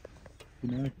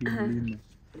 Kuna kimlima.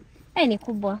 Ni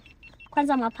kubwa.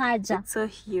 Kwanza mapaja. It's so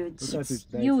huge. Look at it,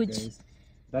 huge. guys.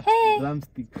 That's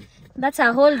drumstick. That's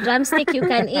a whole drumstick you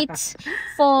can eat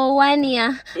for 1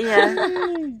 year. Yeah.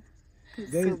 It's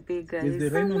Guys, so big, guys. is the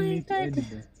rhino my meat God.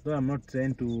 edible? So I'm not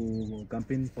trying to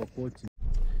campaign for poaching.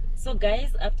 So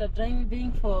guys, after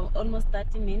driving for almost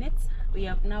 30 minutes, we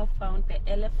have now found the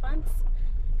elephants.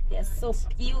 They are so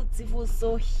beautiful,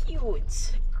 so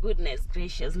huge. Goodness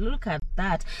gracious, look at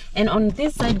that. And on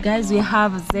this side, guys, we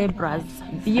have zebras,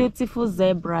 beautiful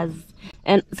zebras.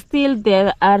 And still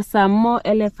there are some more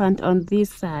elephants on this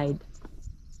side.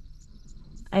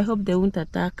 I hope they won't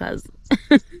attack us.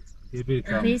 Here we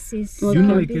come. This is You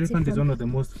know, so like elephant is beautiful. one of the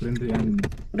most friendly animals.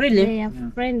 Really? They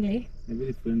are friendly. They're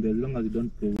very friendly as long as you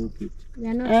don't provoke it. They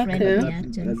are not Okay. friendly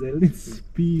actually. Gazelle is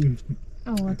peeing.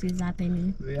 Oh, what is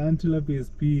happening? The antelope is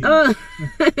peeing. Oh,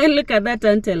 look at that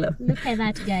antelope. Look at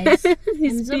that, guys. I'm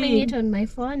He's zooming big. it on my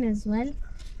phone as well.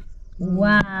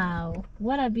 Wow,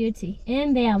 what a beauty.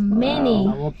 And there are many. A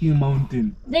walking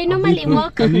mountain. They normally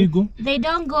walk. Can we go? They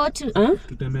don't go to. Huh?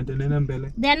 Tutametenena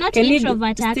mbele. They are not Can we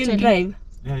introvert still actually. drive?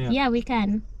 Yeah. Yeah, we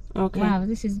can. Okay. Wow,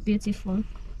 this is beautiful.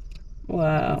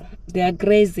 Wow, they are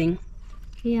grazing.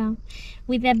 Yeah,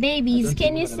 with the babies. don't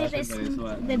Can think you that see happened this? very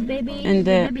well. The baby, And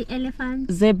the the- baby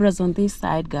elephants. Zebras on this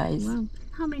side, guys. Wow,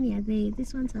 how many are they?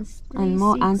 This one's has 3, And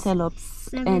more 6, antelopes.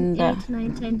 7, And 8,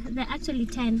 9, 10. They're actually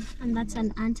 10, and that's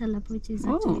an antelope which is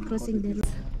actually Oh. crossing the road.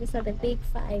 These are the big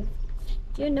 5.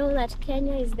 Do you know that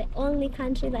Kenya is the only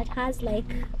country that has like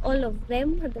all of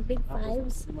them, the big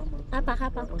 5s?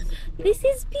 Hapa. This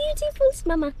is beautiful,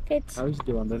 Mama. I wish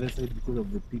they were on the other side because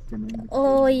of the picture.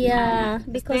 Oh yeah,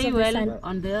 because Stay of the well sun.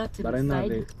 on the But I other know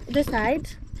side. The side.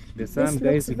 the sun, This guys,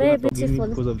 looks is very gonna forgive me beautiful.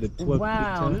 because of the poor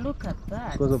Wow, picture. look at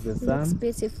that. Because of the Looks sun.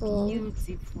 beautiful.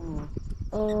 Beautiful.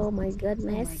 Oh my Oh my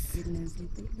goodness. goodness,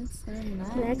 it looks so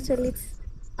nice. Actually, it's,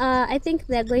 I think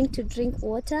they're going to drink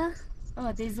water.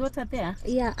 Oh, there's water there.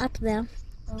 Yeah, up there.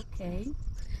 Okay.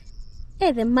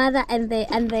 Hey, the mother and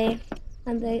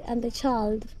the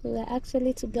child were actually They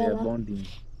are together. bonding.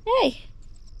 Hey,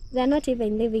 they're not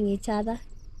even leaving each other.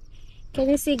 Can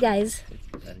you see, guys?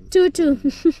 Two.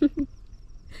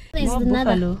 There's More another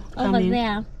buffalo over coming.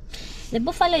 there. The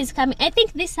buffalo is coming. I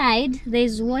think this side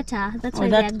there's water. That's Oh, why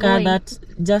they're that car going. that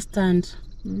just turned.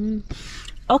 Mm.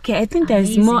 Okay, I think there's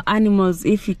Amazing. more animals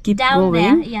if you keep Down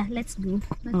going. there. Yeah, let's go.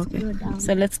 Let's Okay, go down.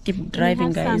 so let's keep We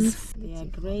driving, have guys. some- They are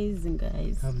grazing,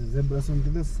 guys. Have the zebras on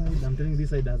this side. I'm telling you,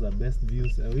 this side has the best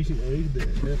views. I wish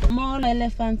the More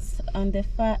elephants on the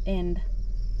far end.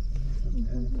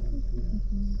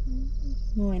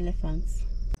 More elephants.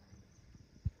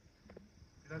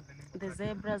 The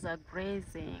zebras are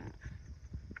grazing.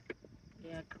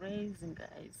 They are grazing,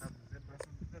 guys.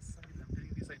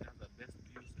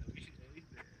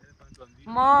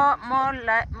 More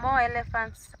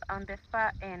elephants on the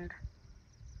far end.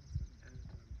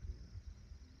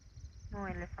 More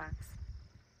elephants.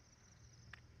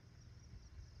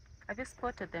 Have you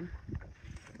spotted them?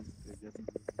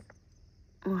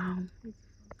 Wow,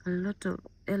 a lot of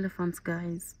elephants,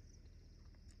 guys.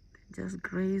 They're just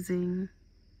grazing.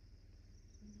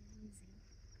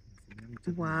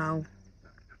 Wow,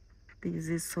 this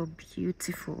is so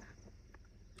beautiful.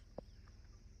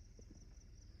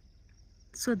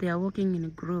 So they are walking in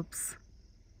groups.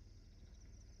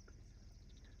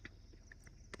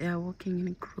 They are walking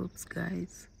in groups,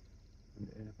 guys.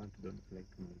 The elephant don't like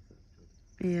noise,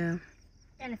 actually. Yeah.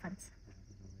 Elephants.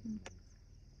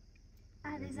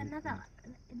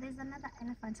 There's another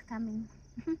elephant coming.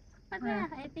 But yeah,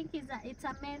 I think it's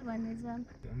a male one as well.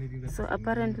 The only thing that So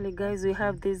apparently, guys, we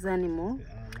have this animal.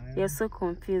 We are so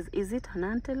confused. Is it an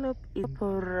antelope? Is it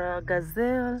or a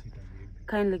gazelle?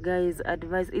 Kindly, guys,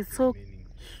 advise. It's so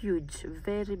huge,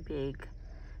 very big.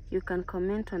 You can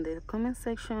comment on the comment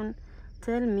section.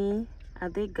 Tell me, are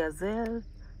they gazelle,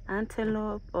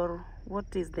 antelope, or what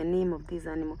is the name of this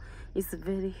animal? It's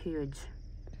very huge,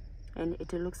 and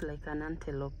it looks like an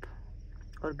antelope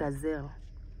or gazelle.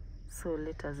 So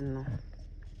let us know.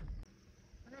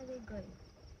 Where are they going?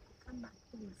 Come back,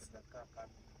 please.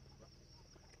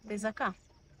 There's a car.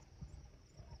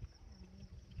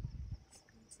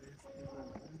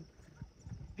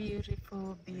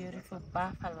 Beautiful, beautiful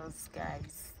buffaloes,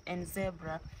 guys, and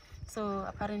zebra. So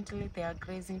apparently they are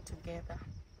grazing together.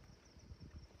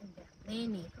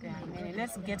 Many. There are many.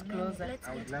 Let's get closer. Let's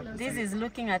get closer. This is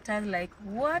looking at us like,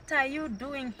 what are you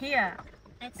doing here?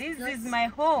 Let's This go. is my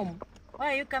home.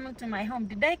 Why are you coming to my home?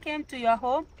 Did I came to your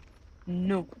home?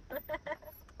 No.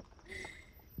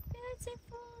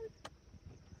 Beautiful.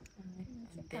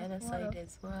 And the other side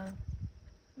as well.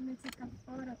 Let me take a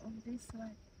photo of this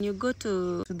one. You go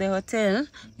to the hotel,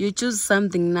 you choose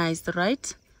something nice,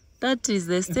 right? That is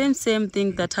the same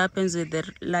thing that happens with the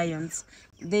lions.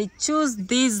 They choose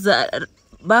these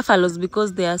buffaloes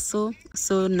because they are so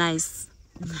nice.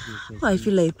 Oh, I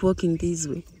feel like walking this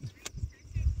way.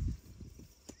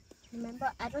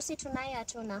 Remember, arusi tunayo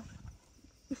tuna.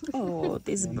 Oh,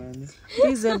 these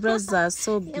zebras are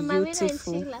so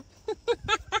beautiful.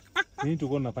 We need to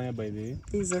go Napanya by the way.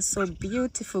 These are so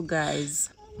beautiful, guys.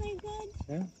 Oh my god.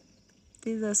 Yeah?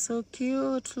 These are so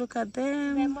cute. Look at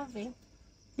They're them. moving.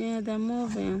 Yeah, they're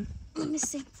moving. Let me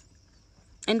see.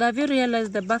 And have you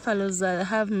realized the buffaloes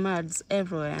have muds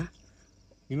everywhere?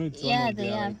 You know, it's Yeah, one of they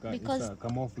their, are, like, because- it's a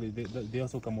camouflage. They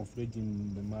also camouflage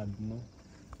in the mud, you know?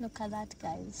 Look at that,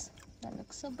 guys. That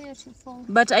looks so beautiful.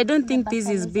 But I don't The think this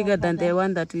is buffaloes bigger over than there. the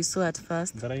one that we saw at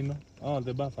first. The rhino? Oh,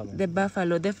 the buffalo. The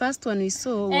buffalo. The first one we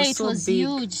saw was Hey, it so was big.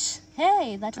 huge.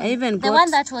 Hey, that was I even the got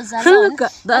one that was alone. Look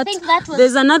at that. I think that was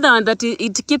There's another one that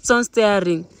it keeps on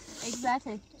staring.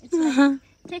 exactly. It's like,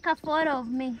 take a photo of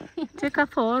me. Take a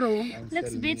photo.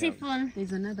 Looks beautiful.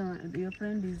 There's another one. Your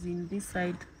friend is in this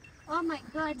side. Oh my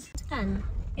god.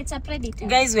 It's a predator.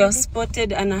 Guys, we have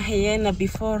spotted an hyena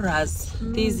before us.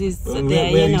 This is the Where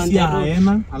hyena you on see the a road.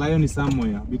 hyena, a lion is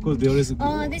somewhere because they always.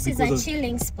 Oh, this is because a of-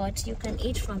 chilling spot. You can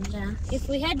eat from there. If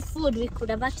we had food, we could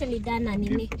have actually done an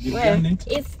ini. You've Where? done it.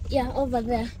 If over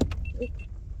there,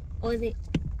 or the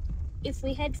if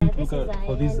we had Look this is a at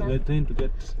for this. hyena, We're trying to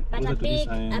get but closer a to this big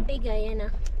hyena.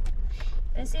 hyena.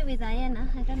 Let's see with hyena.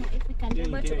 I don't know if we can be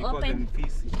able to open.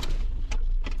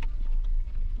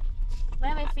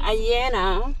 Where are we?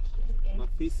 Hyena.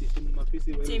 Mafisi.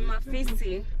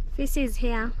 Timafisi. Fish is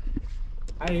here,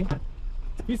 Hi.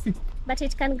 Fisi. but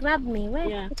it can grab me. Where?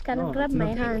 Yeah. It can No, grab it's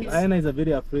my not- hands. Hyena is a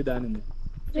very afraid animal.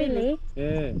 Really?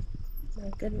 Yeah. My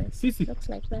goodness. Fisi. Looks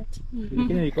like that. In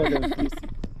Kenya, we call them fisi.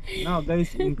 Now,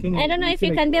 guys, in Kenya, I don't know we if feel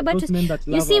you like can be able those men that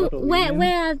to. You love see a lot of women,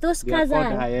 where those they are cars called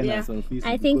are? hyenas or fisi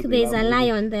I think because they there's love a women.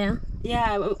 lion there.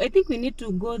 Yeah, I think we need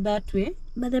to go that way.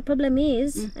 But the problem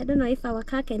is, I don't know if our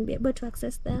car can be able to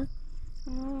access there.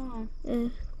 Oh.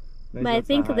 But I That's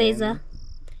think there's hyena.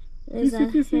 a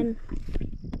hen.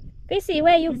 Pissy,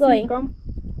 where are you going? Come.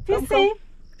 Fisi.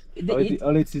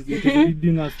 All it is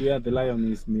leading us where the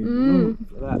lion is. Maybe. Mm.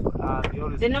 They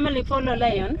always- They normally follow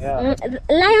lions. yeah. The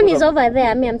lion is over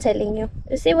there, I'm telling you.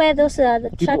 You see where those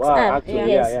the tracks are, are?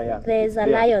 actually, Yes, yeah. there's a Yeah.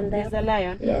 lion there. There's a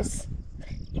lion. Yes,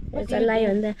 there's do a you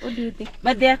lion there. What do you think?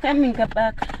 But they are coming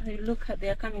back. Look, they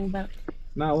are coming back.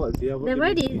 Now what? They have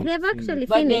They've actually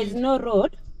But there's finished. no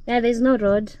road. Yeah, there's no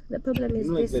road. The problem is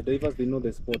You know, this. the drivers, they know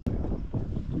the spot.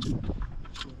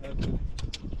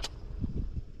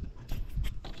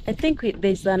 I think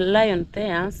there's a lion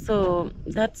there, so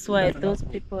that's why those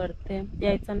people are there.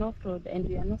 Yeah, it's an off-road, and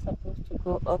we are not supposed to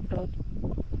go off-road.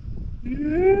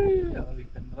 Yeah, we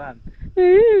can run.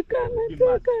 Come and Be take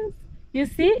mad. us. You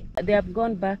see, they have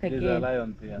gone back There's a again.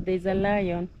 lion there. There's a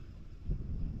lion.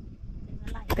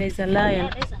 There's a Yeah, lion.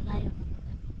 there's a lion.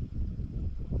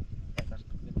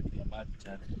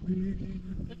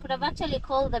 We could have actually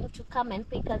called them to come and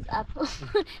pick us up,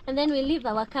 and then we leave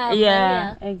our car.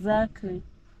 Yeah, exactly.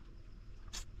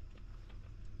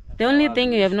 The only thing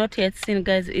we have not yet seen,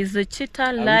 guys, is the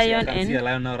cheetah, lion, I see a and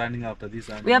lion now running after this.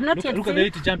 Animal. We have not look, yet look seen- at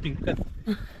it jumping. Look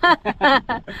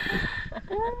at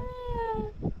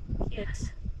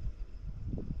Cute.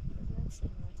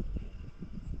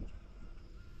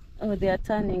 oh, they are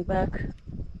turning back.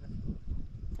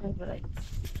 All right.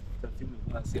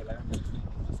 I see a lion.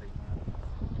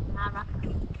 Mara.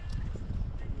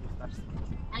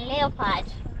 A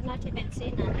leopard. I've not even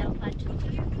seen a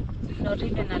leopard. Not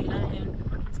even a lion.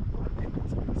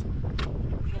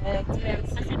 Yeah,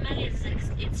 expensive. Masemari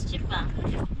it's cheaper.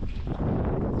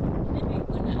 Maybe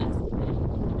we're gonna ask them.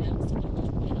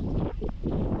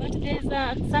 But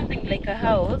there's something like a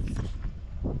house,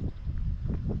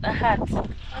 a hut. Oh,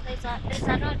 there's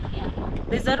a road here.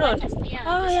 There's a road. Yeah.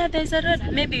 Oh yeah, there's a road.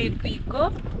 Maybe we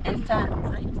go and turn,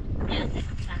 right? Yeah, there's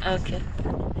a chance. Okay.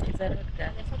 There's a road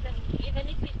there. The problem, even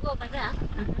if we go over there,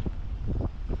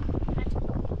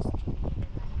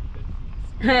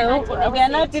 We are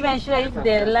not even sure if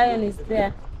the lion is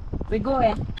there. We go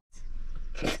where?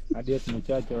 Adios,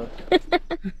 muchacho.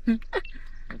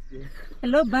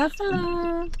 Hello,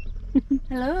 buffalo.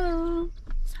 Hello.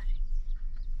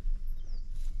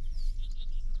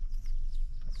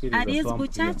 Here is a Adios, swamp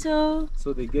here. muchacho.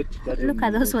 So they get dirty. Look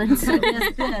at those ones.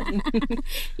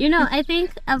 You know, I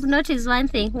think I've noticed one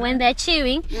thing. When they're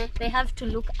chewing, they have to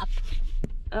look up.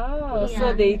 Oh, Yeah.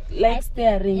 so they like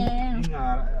staring. Yeah. Being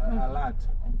alert.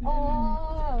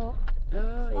 Oh.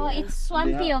 Oh, yeah. it's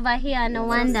swampy over here, no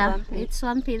wonder. swampy. It's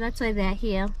swampy, that's why they're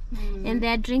here. And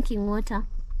they're drinking water.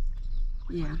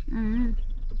 Yeah.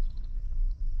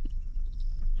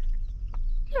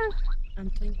 I'm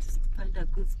trying to find a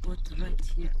good spot right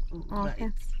here. Oh, Okay.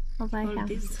 right. Over All here.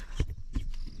 this.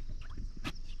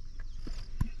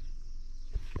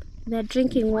 They're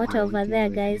drinking water over there,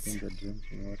 guys. They're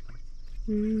drinking water.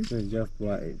 Mm. It's just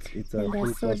why it's a And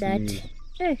they're so dirty.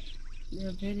 Hey,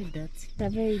 They're very dirty. they're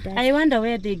very dirty. I wonder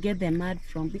where they get the mud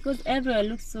from because everywhere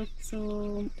looks so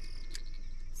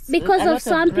Because a of lot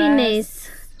swampiness.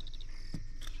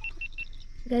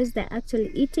 Guys, they're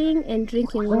actually eating and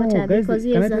drinking water because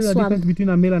can I here's tell a you the swamp. difference between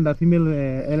a male and a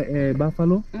female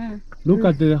buffalo? Look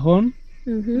at the horn.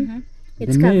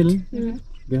 It's The male, curved.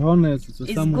 the horn is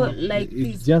It's somewhere, good like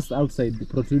it's this. just outside,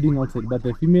 protruding outside. But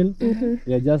the female,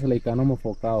 they are just like a normal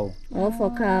for cow. Oh,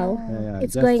 for cow. Yeah,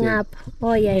 It's just going check. up.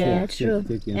 Oh, yeah, yeah, Check, true.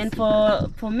 check And see.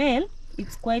 for male,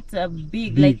 it's quite big.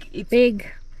 Big. Like it's Big.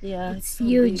 yeah, It's so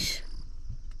huge.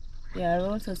 big. Yeah,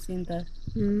 I've also seen that.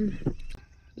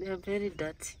 They are very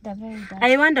dirty. They're very dirty.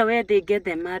 I wonder where they get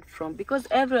the mud from because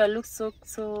everywhere looks so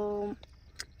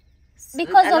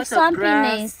Because a of lot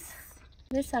grass. swampiness.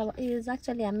 This is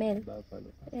actually a male.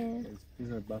 Yeah,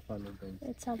 These are buffalo guys.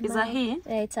 it's a Is male. a he?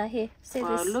 Yeah, it's a he. See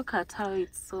Wow, this? look at how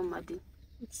it's so muddy.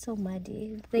 It's so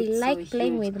muddy. They It's so like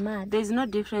playing huge. with mud. There's no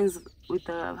difference with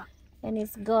the And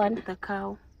it's gone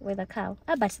cow. with a cow.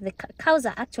 Ah, but the cows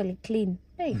are actually clean.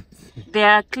 Hey. They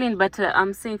are clean, but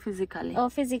I'm saying physically. Oh,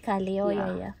 physically. Oh, yeah,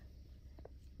 Yeah. yeah.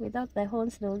 Without the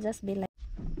horns, they'll just be like.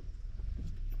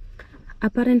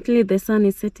 Apparently the sun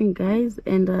is setting, guys,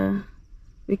 and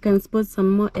we can spot some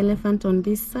more elephant on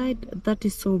this side. That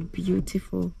is so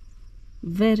beautiful,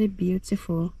 very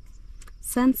beautiful.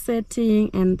 Sun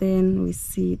setting, and then we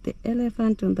see the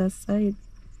elephant on that side.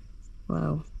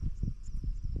 Wow,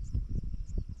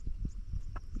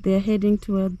 they're heading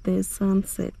toward the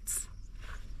sunset.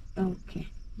 Okay.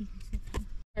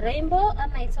 Rainbow?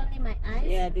 It's only my eyes?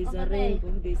 Yeah, there's Over a there.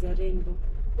 rainbow. There's a rainbow.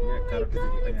 Oh my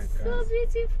god, it's so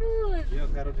beautiful. Hiyo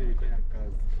karoti ilifanya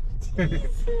kazi.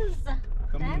 Jesus.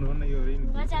 Kama unaona hiyo ring.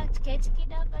 Ngoja tuketi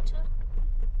kidogo tu.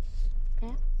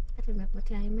 Hata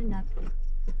imepotea, imeenda wapi?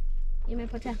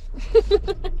 Imepotea.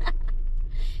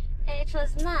 It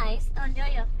was nice. Oh, ndio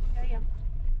hiyo.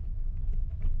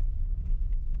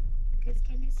 Guys,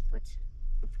 can you spot?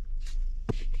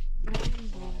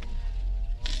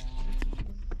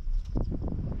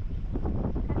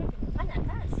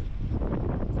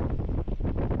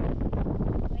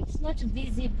 It's not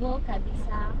visible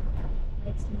kabisa.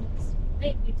 It looks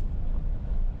very beautiful.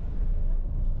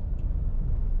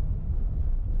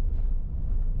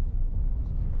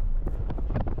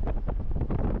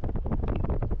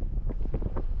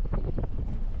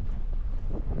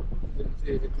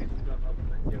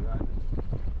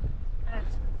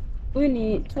 Huyu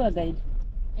ni tour guide.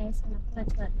 Yes, anapenda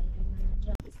tu adai.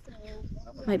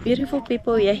 My beautiful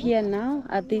people, we are here now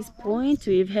at this point.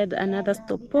 We've had another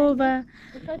stopover.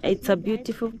 It's a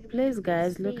beautiful place,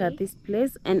 guys. Look at this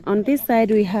place. And on this side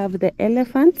we have the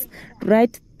elephants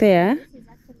right there,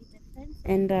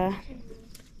 and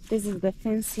this is the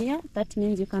fence here. That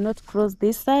means you cannot cross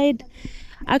this side.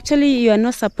 Actually, you are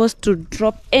not supposed to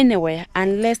drop anywhere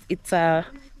unless it's a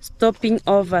stopping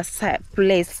over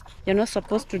place. You're not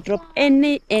supposed to drop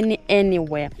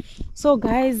anywhere. So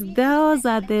guys, those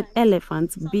are the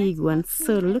elephants, big ones.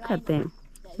 So look at them,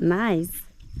 nice.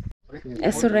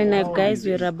 So right now, guys,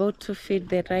 we're about to feed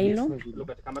the rhino.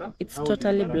 It's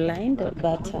totally blind,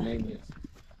 but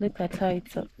look at how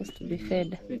it's supposed to be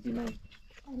fed.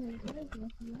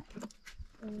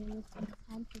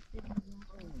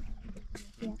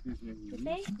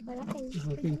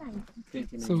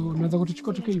 So unaweza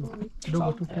kutuchukua tukiwa hivyo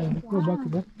kidogo tu kwa back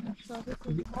there.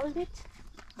 Hold it.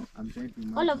 I'm trying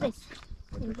to All of this.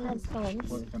 It has thorns.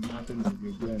 what can happen if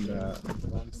you go and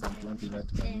once and plant that.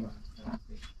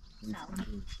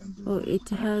 Oh, it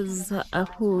has a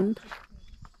horn. You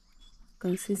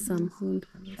can see some horn.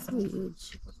 So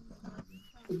huge,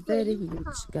 very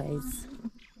huge, guys.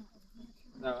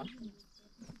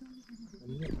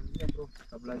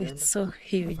 It's so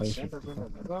huge.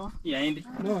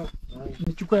 No,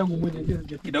 nichukue yangu moja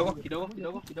Kidogo.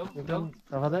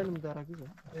 tafadhali mtarakisha.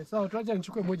 Sawa, tuacha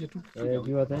nichukue moja tu.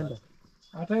 Ndio ataenda.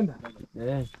 Ataenda.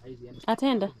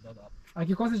 Atenda.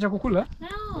 Akikosa cha kukula?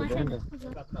 No,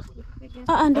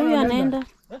 Ndio huyo anaenda.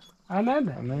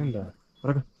 Anaenda. Anaenda.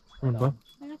 Haraka.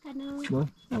 Baraka now.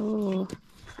 Oh,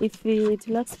 if it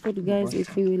lacks food, guys,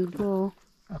 if we will go.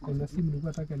 Akona simu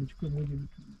nilikuwa nataka nichukue moja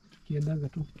tukiendaga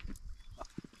tu.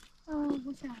 Oh,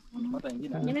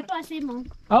 nimetoa simu.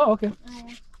 Oh, okay.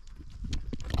 Haya.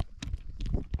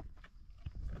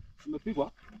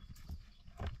 Umepigwa?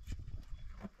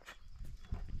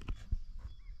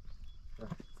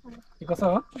 Iko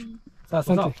sawa? Sawa,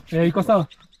 asante. Iko sawa.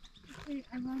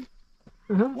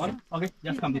 One? Okay,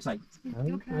 just come this side.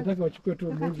 Nataka wachukue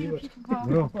tu moja hiyo.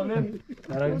 Bro,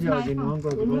 tarajia wageni wangu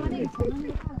wa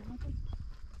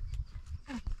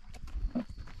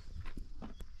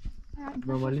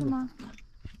mwalimu.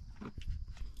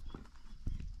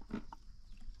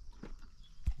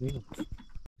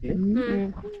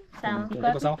 Sawa.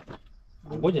 Iko sawa?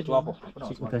 Ngoja tu hapo.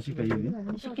 Utashika hivi.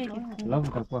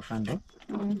 Alafu utakuwa kando.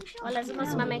 Lazima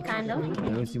usimame kando.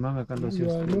 Usimame kando,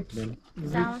 sio mbele.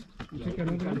 Sawa.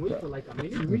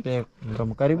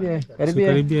 Karibia.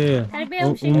 Karibia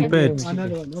umshike.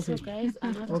 So guys,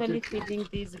 I'm actually feeding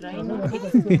this rhino.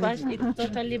 It's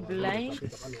totally blind.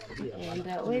 And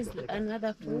where's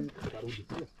another food?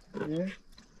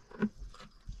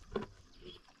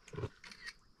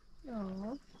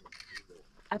 Oh,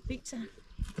 a picture.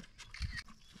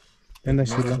 Enda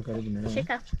shika.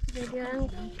 Shika video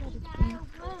yangu.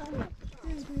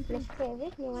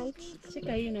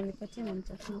 Shika hii unanipatia na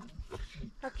mchakua.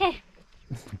 Okay.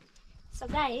 So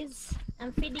guys,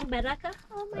 I'm feeding Baraka.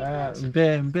 Oh my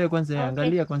god. Mpe kwanza,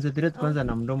 angalia concentrate kwanza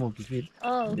na mdomo ukifeed.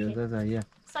 Oh, okay. Ndio sasa yeah.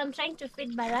 So I'm trying to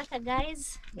feed Baraka,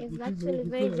 guys. He's actually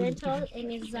very gentle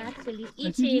and he's actually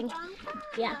eating.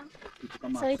 Yeah.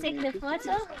 So we take the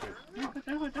photo.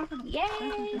 Yes.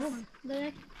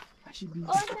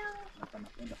 Oh no.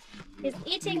 He's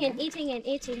eating and eating and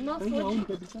eating. More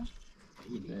food.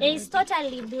 He's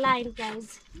totally blind,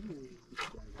 guys.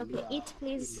 Okay, eat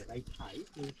please.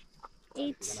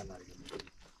 Eat.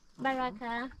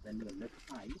 Baraka.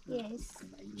 Yes.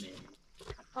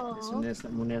 Oh.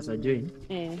 Munaweza join.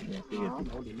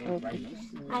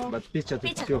 But picture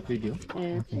tukichukua video.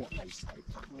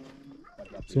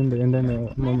 Sinde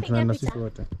endane mama tunaenda sisi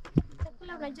wote.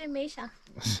 Chakula unajua imeisha.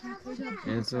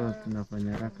 So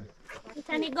tunafanya haraka.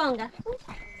 Utanigonga.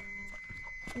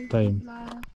 Time.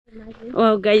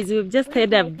 Well, guys, we've just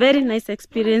had a very nice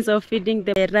experience of feeding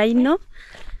the rhino.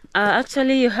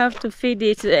 Actually, you have to feed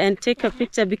it and take a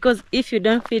picture, because if you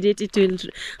don't feed it, it will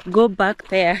go back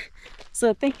there.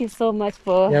 So thank you so much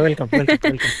for... Yeah,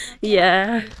 welcome.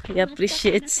 Yeah, we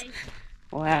appreciate.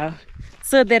 Wow.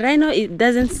 So the rhino, it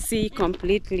doesn't see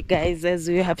completely, guys, as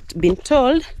we have been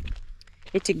told.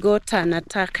 It got an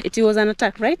attack. It was an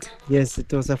attack, right? Yes,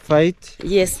 it was a fight.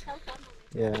 Yes.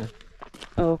 Yeah.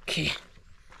 Okay.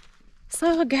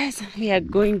 So guys, we are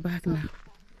going back now.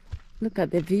 Look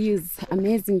at the views,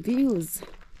 amazing views.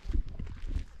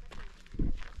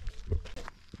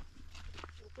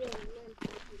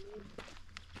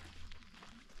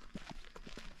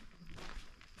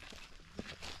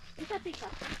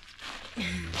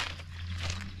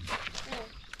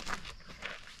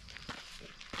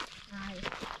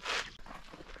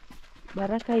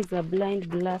 Baraka is a blind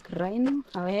black rhino.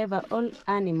 However, all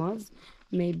animals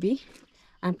may be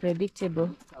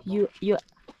unpredictable.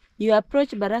 You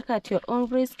approach Baraka at your own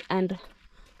risk, and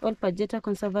Ol Pejeta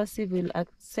Conservancy will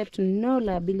accept no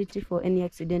liability for any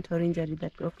accident or injury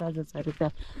that occurs as a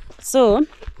result. So,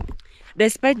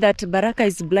 despite that Baraka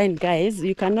is blind, guys,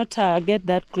 you cannot get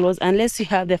that close unless you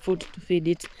have the food to feed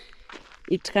it.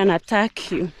 It can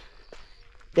attack you,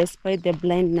 despite the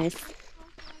blindness.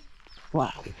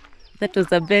 Wow, that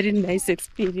was a very nice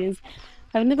experience.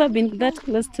 I've never been that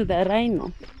close to the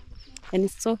rhino, and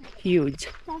it's so huge,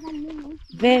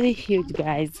 very huge,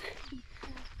 guys.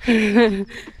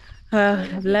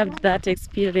 I've loved that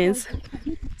experience.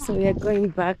 So we are going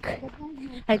back.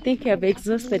 I think we have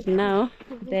exhausted now.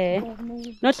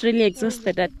 Not really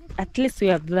exhausted, at least we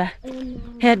have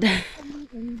had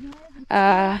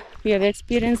we have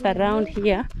experience around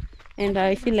here, and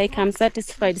I feel like I'm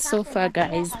satisfied so far,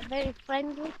 guys. Very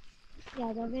friendly.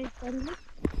 Yeah, they're very friendly.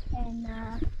 And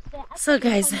so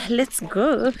guys, let's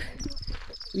go.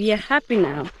 We are happy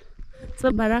now.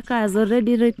 So Baraka has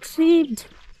already retrieved.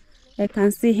 I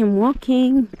can see him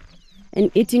walking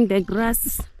and eating the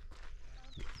grass.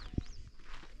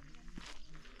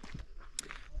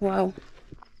 Wow.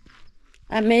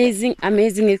 Amazing,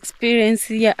 amazing experience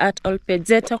here at Ol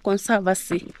Pejeta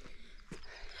Conservancy.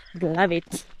 Love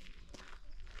it.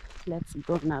 Let's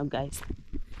go now, guys.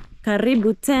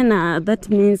 Karibu tena, that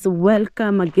means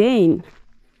welcome again.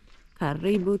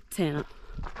 Karibu tena.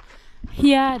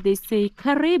 Here they say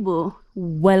karibu,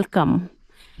 welcome.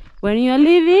 When you are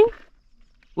leaving,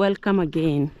 welcome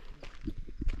again.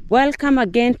 Welcome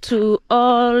again to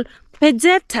Ol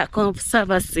Pejeta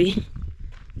Conservancy.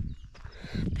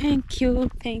 Thank you,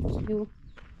 thank you.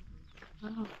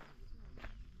 Wow.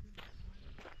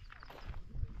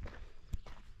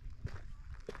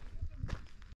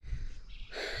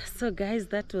 So guys,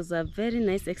 that was a very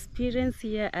nice experience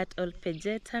here at Ol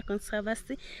Pejeta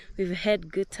Conservancy. We've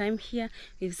had good time here.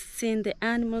 We've seen the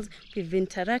animals. We've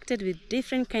interacted with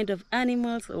different kind of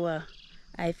animals. Wow,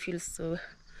 I feel so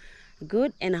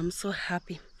good and I'm so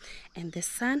happy. And the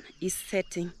sun is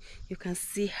setting. You can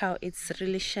see how it's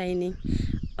really shining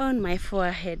on my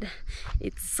forehead.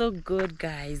 It's so good,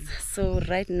 guys. So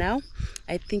right now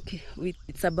I think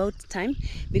it's about time,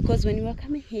 because when we were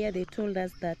coming here they told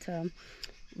us that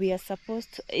we are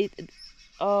supposed to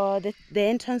the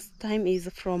entrance time is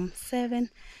from 7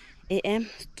 a.m.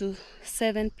 to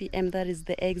 7 p.m. That is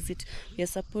the exit. We are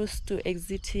supposed to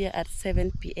exit here at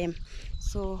 7 p.m.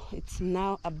 So it's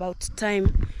now about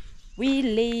time we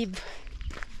leave.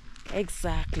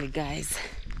 Exactly, guys.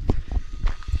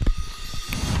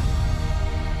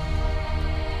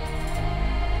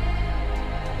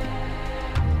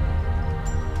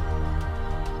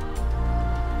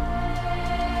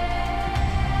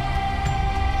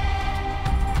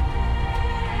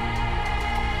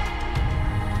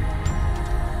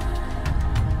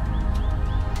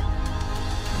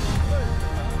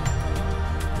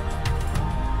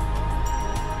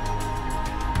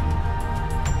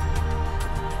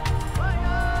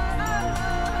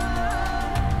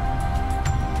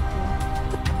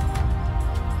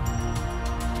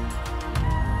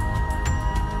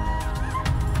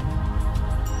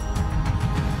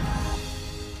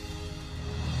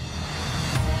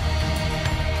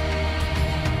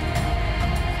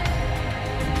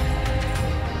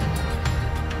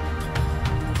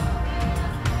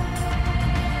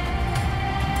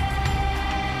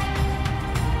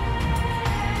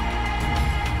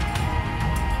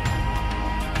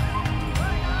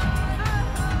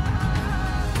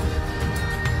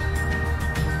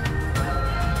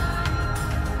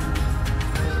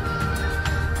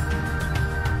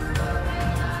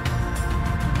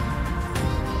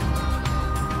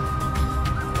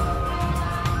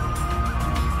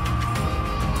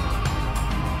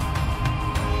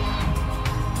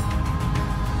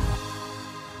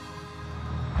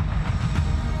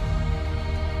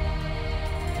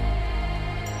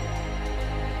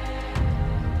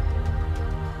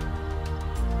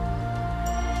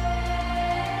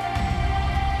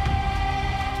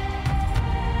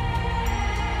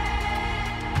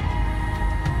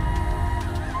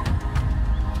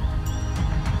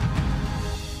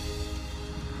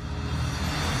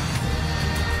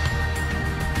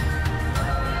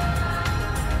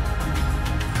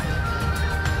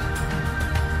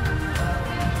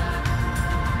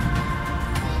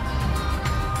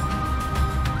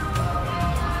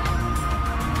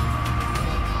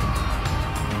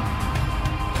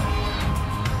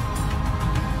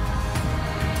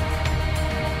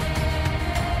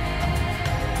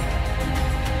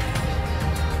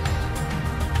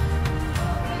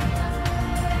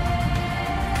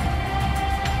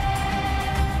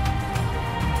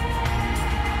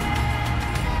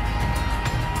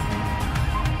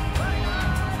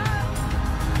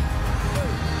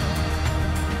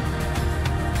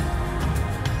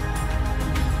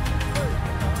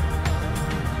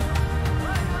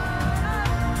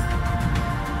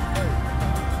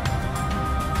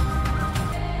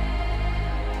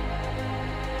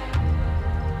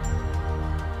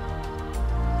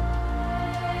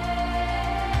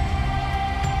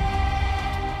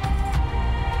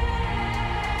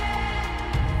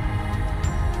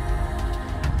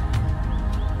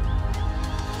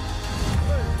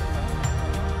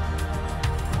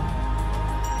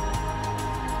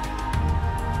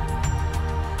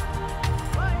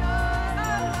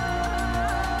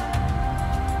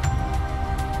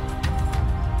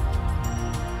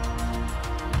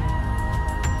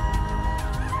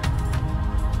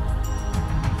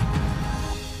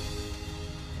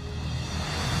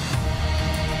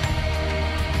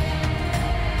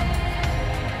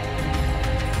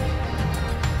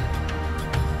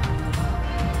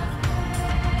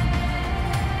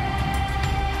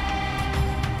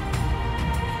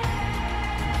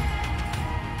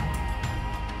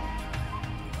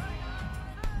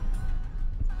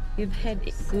 We've had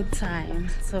a good time.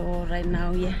 So right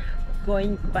now we're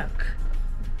going back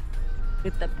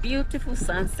with the beautiful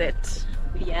sunset.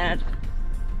 We are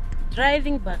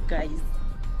driving back, guys.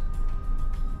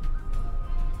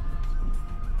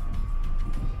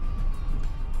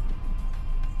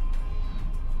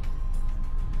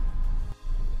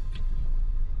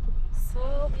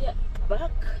 So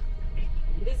back.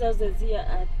 These houses here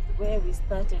are where we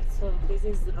started. So this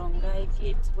is Rongai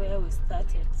Gate where we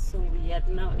started. So we are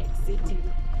now exiting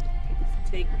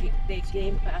the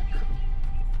game park.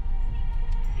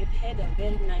 It had a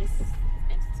very nice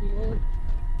and smooth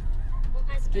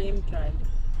game drive.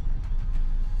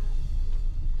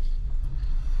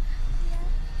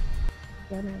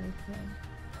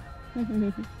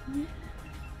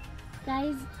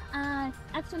 Guys,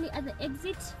 actually at the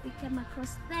exit we came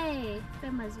across the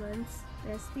famous ones.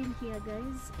 They're still here,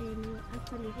 guys, and we're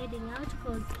actually heading out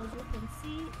because as you can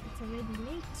see it's already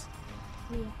late.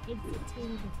 We are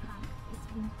exiting the park. It's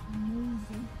been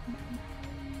amazing.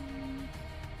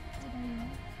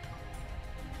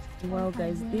 Wow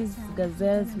guys, these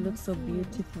gazelles look so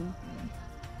beautiful.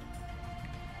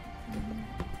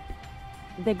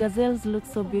 The gazelles look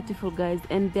so beautiful, guys,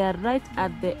 and they are right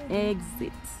at the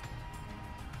exit.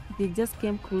 They just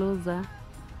came closer,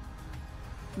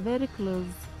 very close.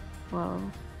 Wow,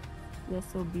 they're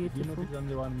so beautiful. You know, there's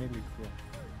only one male here.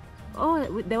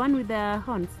 Oh, the one with the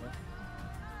horns.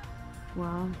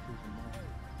 Wow.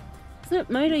 So,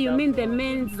 Maria, you mean the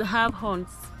males have horns?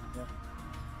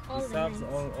 Yeah. He serves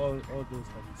all those that you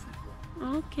see here.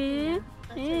 Okay.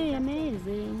 Hey,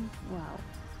 amazing. Wow.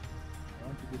 I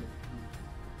want to be like you.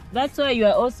 That's why you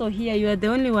are also here. You are the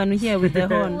only one here with the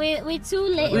horn. With With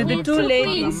the two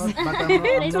ladies. queens. I'm not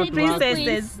Let's say working.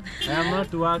 Princesses. I am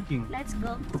not working. Let's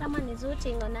go. Someone is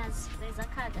rooting on us. There's a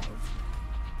car, guys.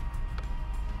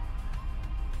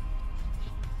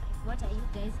 What are you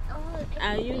guys? Oh,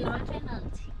 Are you not?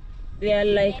 penalty? They are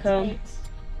like,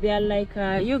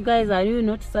 Wait. you guys, are you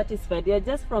not satisfied? You are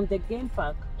just from the game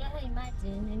park. Yeah,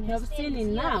 imagine. And You have seen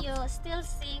enough. You're still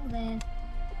seeing the.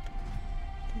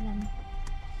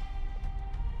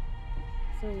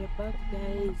 So we're back,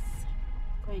 guys.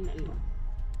 Finally.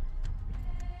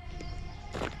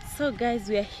 So guys,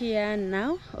 we are here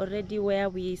now already where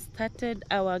we started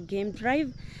our game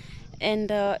drive, and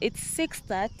it's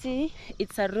 6:30.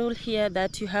 It's a rule here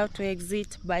that you have to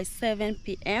exit by 7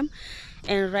 p.m.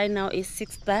 and right now it's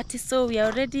 6:30, so we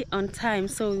are already on time.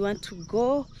 So we want to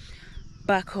go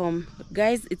back home,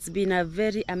 guys. It's been a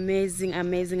very amazing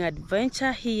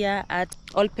adventure here at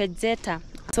Ol Pejeta.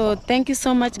 So thank you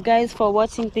so much, guys, for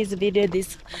watching this video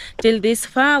till this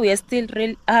far. We are still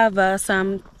have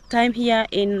some time here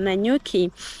in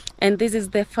Nanyuki, and this is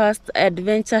the first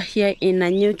adventure here in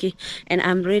Nanyuki, and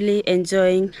I'm really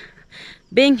enjoying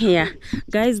being here,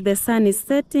 guys. The sun is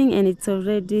setting and it's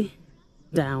already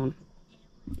down.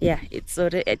 Yeah,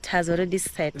 it has already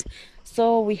set,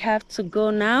 so we have to go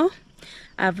now.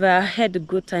 I've had a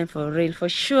good time for real, for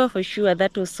sure.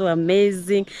 That was so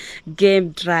amazing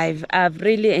game drive. I've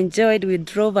really enjoyed. We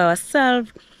drove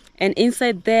ourselves, and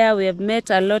inside there we have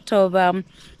met a lot of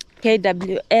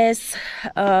KWS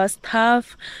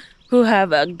staff who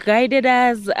have guided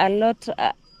us a lot,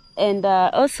 and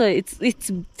also it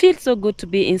feels so good to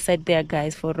be inside there,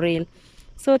 guys, for real.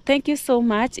 So thank you so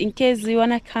much. In case you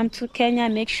want to come to Kenya,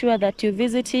 make sure that you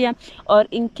visit here, or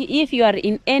if you are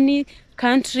in any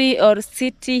country or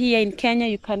city here in Kenya,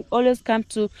 you can always come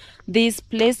to this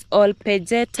place, Ol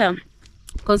Pejeta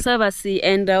Conservancy,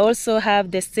 and also have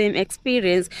the same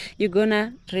experience. You're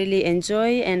gonna really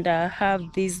enjoy and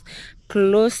have this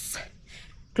close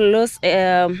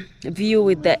view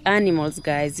with the animals,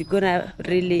 guys. You're gonna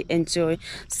really enjoy.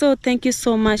 So thank you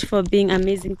so much for being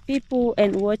amazing people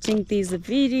and watching this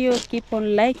video. Keep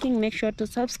on liking, make sure to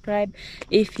subscribe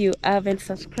if you haven't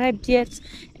subscribed yet,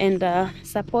 and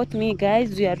support me,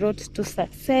 guys. We are road to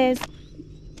success,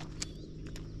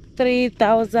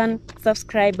 3,000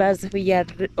 subscribers. We are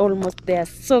almost there.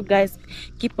 So guys,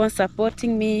 keep on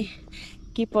supporting me,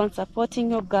 keep on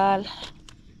supporting your girl.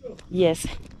 Yes,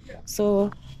 so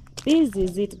this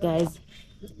is it, guys.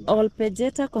 Ol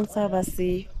Pejeta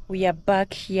Conservancy. We are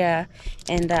back here,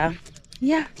 and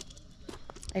yeah,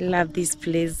 I love this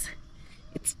place.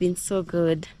 It's been so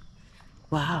good.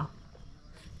 Wow,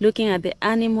 looking at the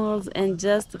animals and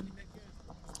just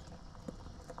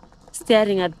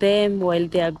staring at them while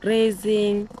they are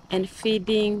grazing and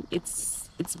feeding. It's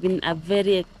been a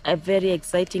very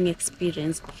exciting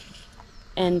experience.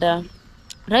 And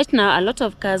right now a lot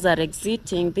of cars are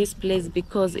exiting this place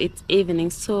because it's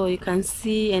evening, so you can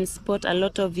see and spot a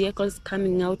lot of vehicles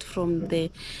coming out from the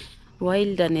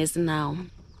wilderness now.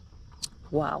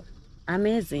 Wow,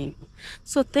 amazing.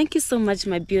 So thank you so much,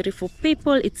 my beautiful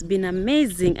people. It's been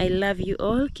amazing. I love you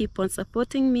all. Keep on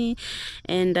supporting me,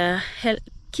 and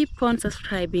keep on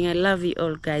subscribing. I love you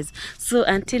all, guys. So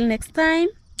until next time,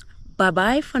 bye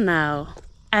bye for now.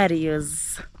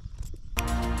 Adios.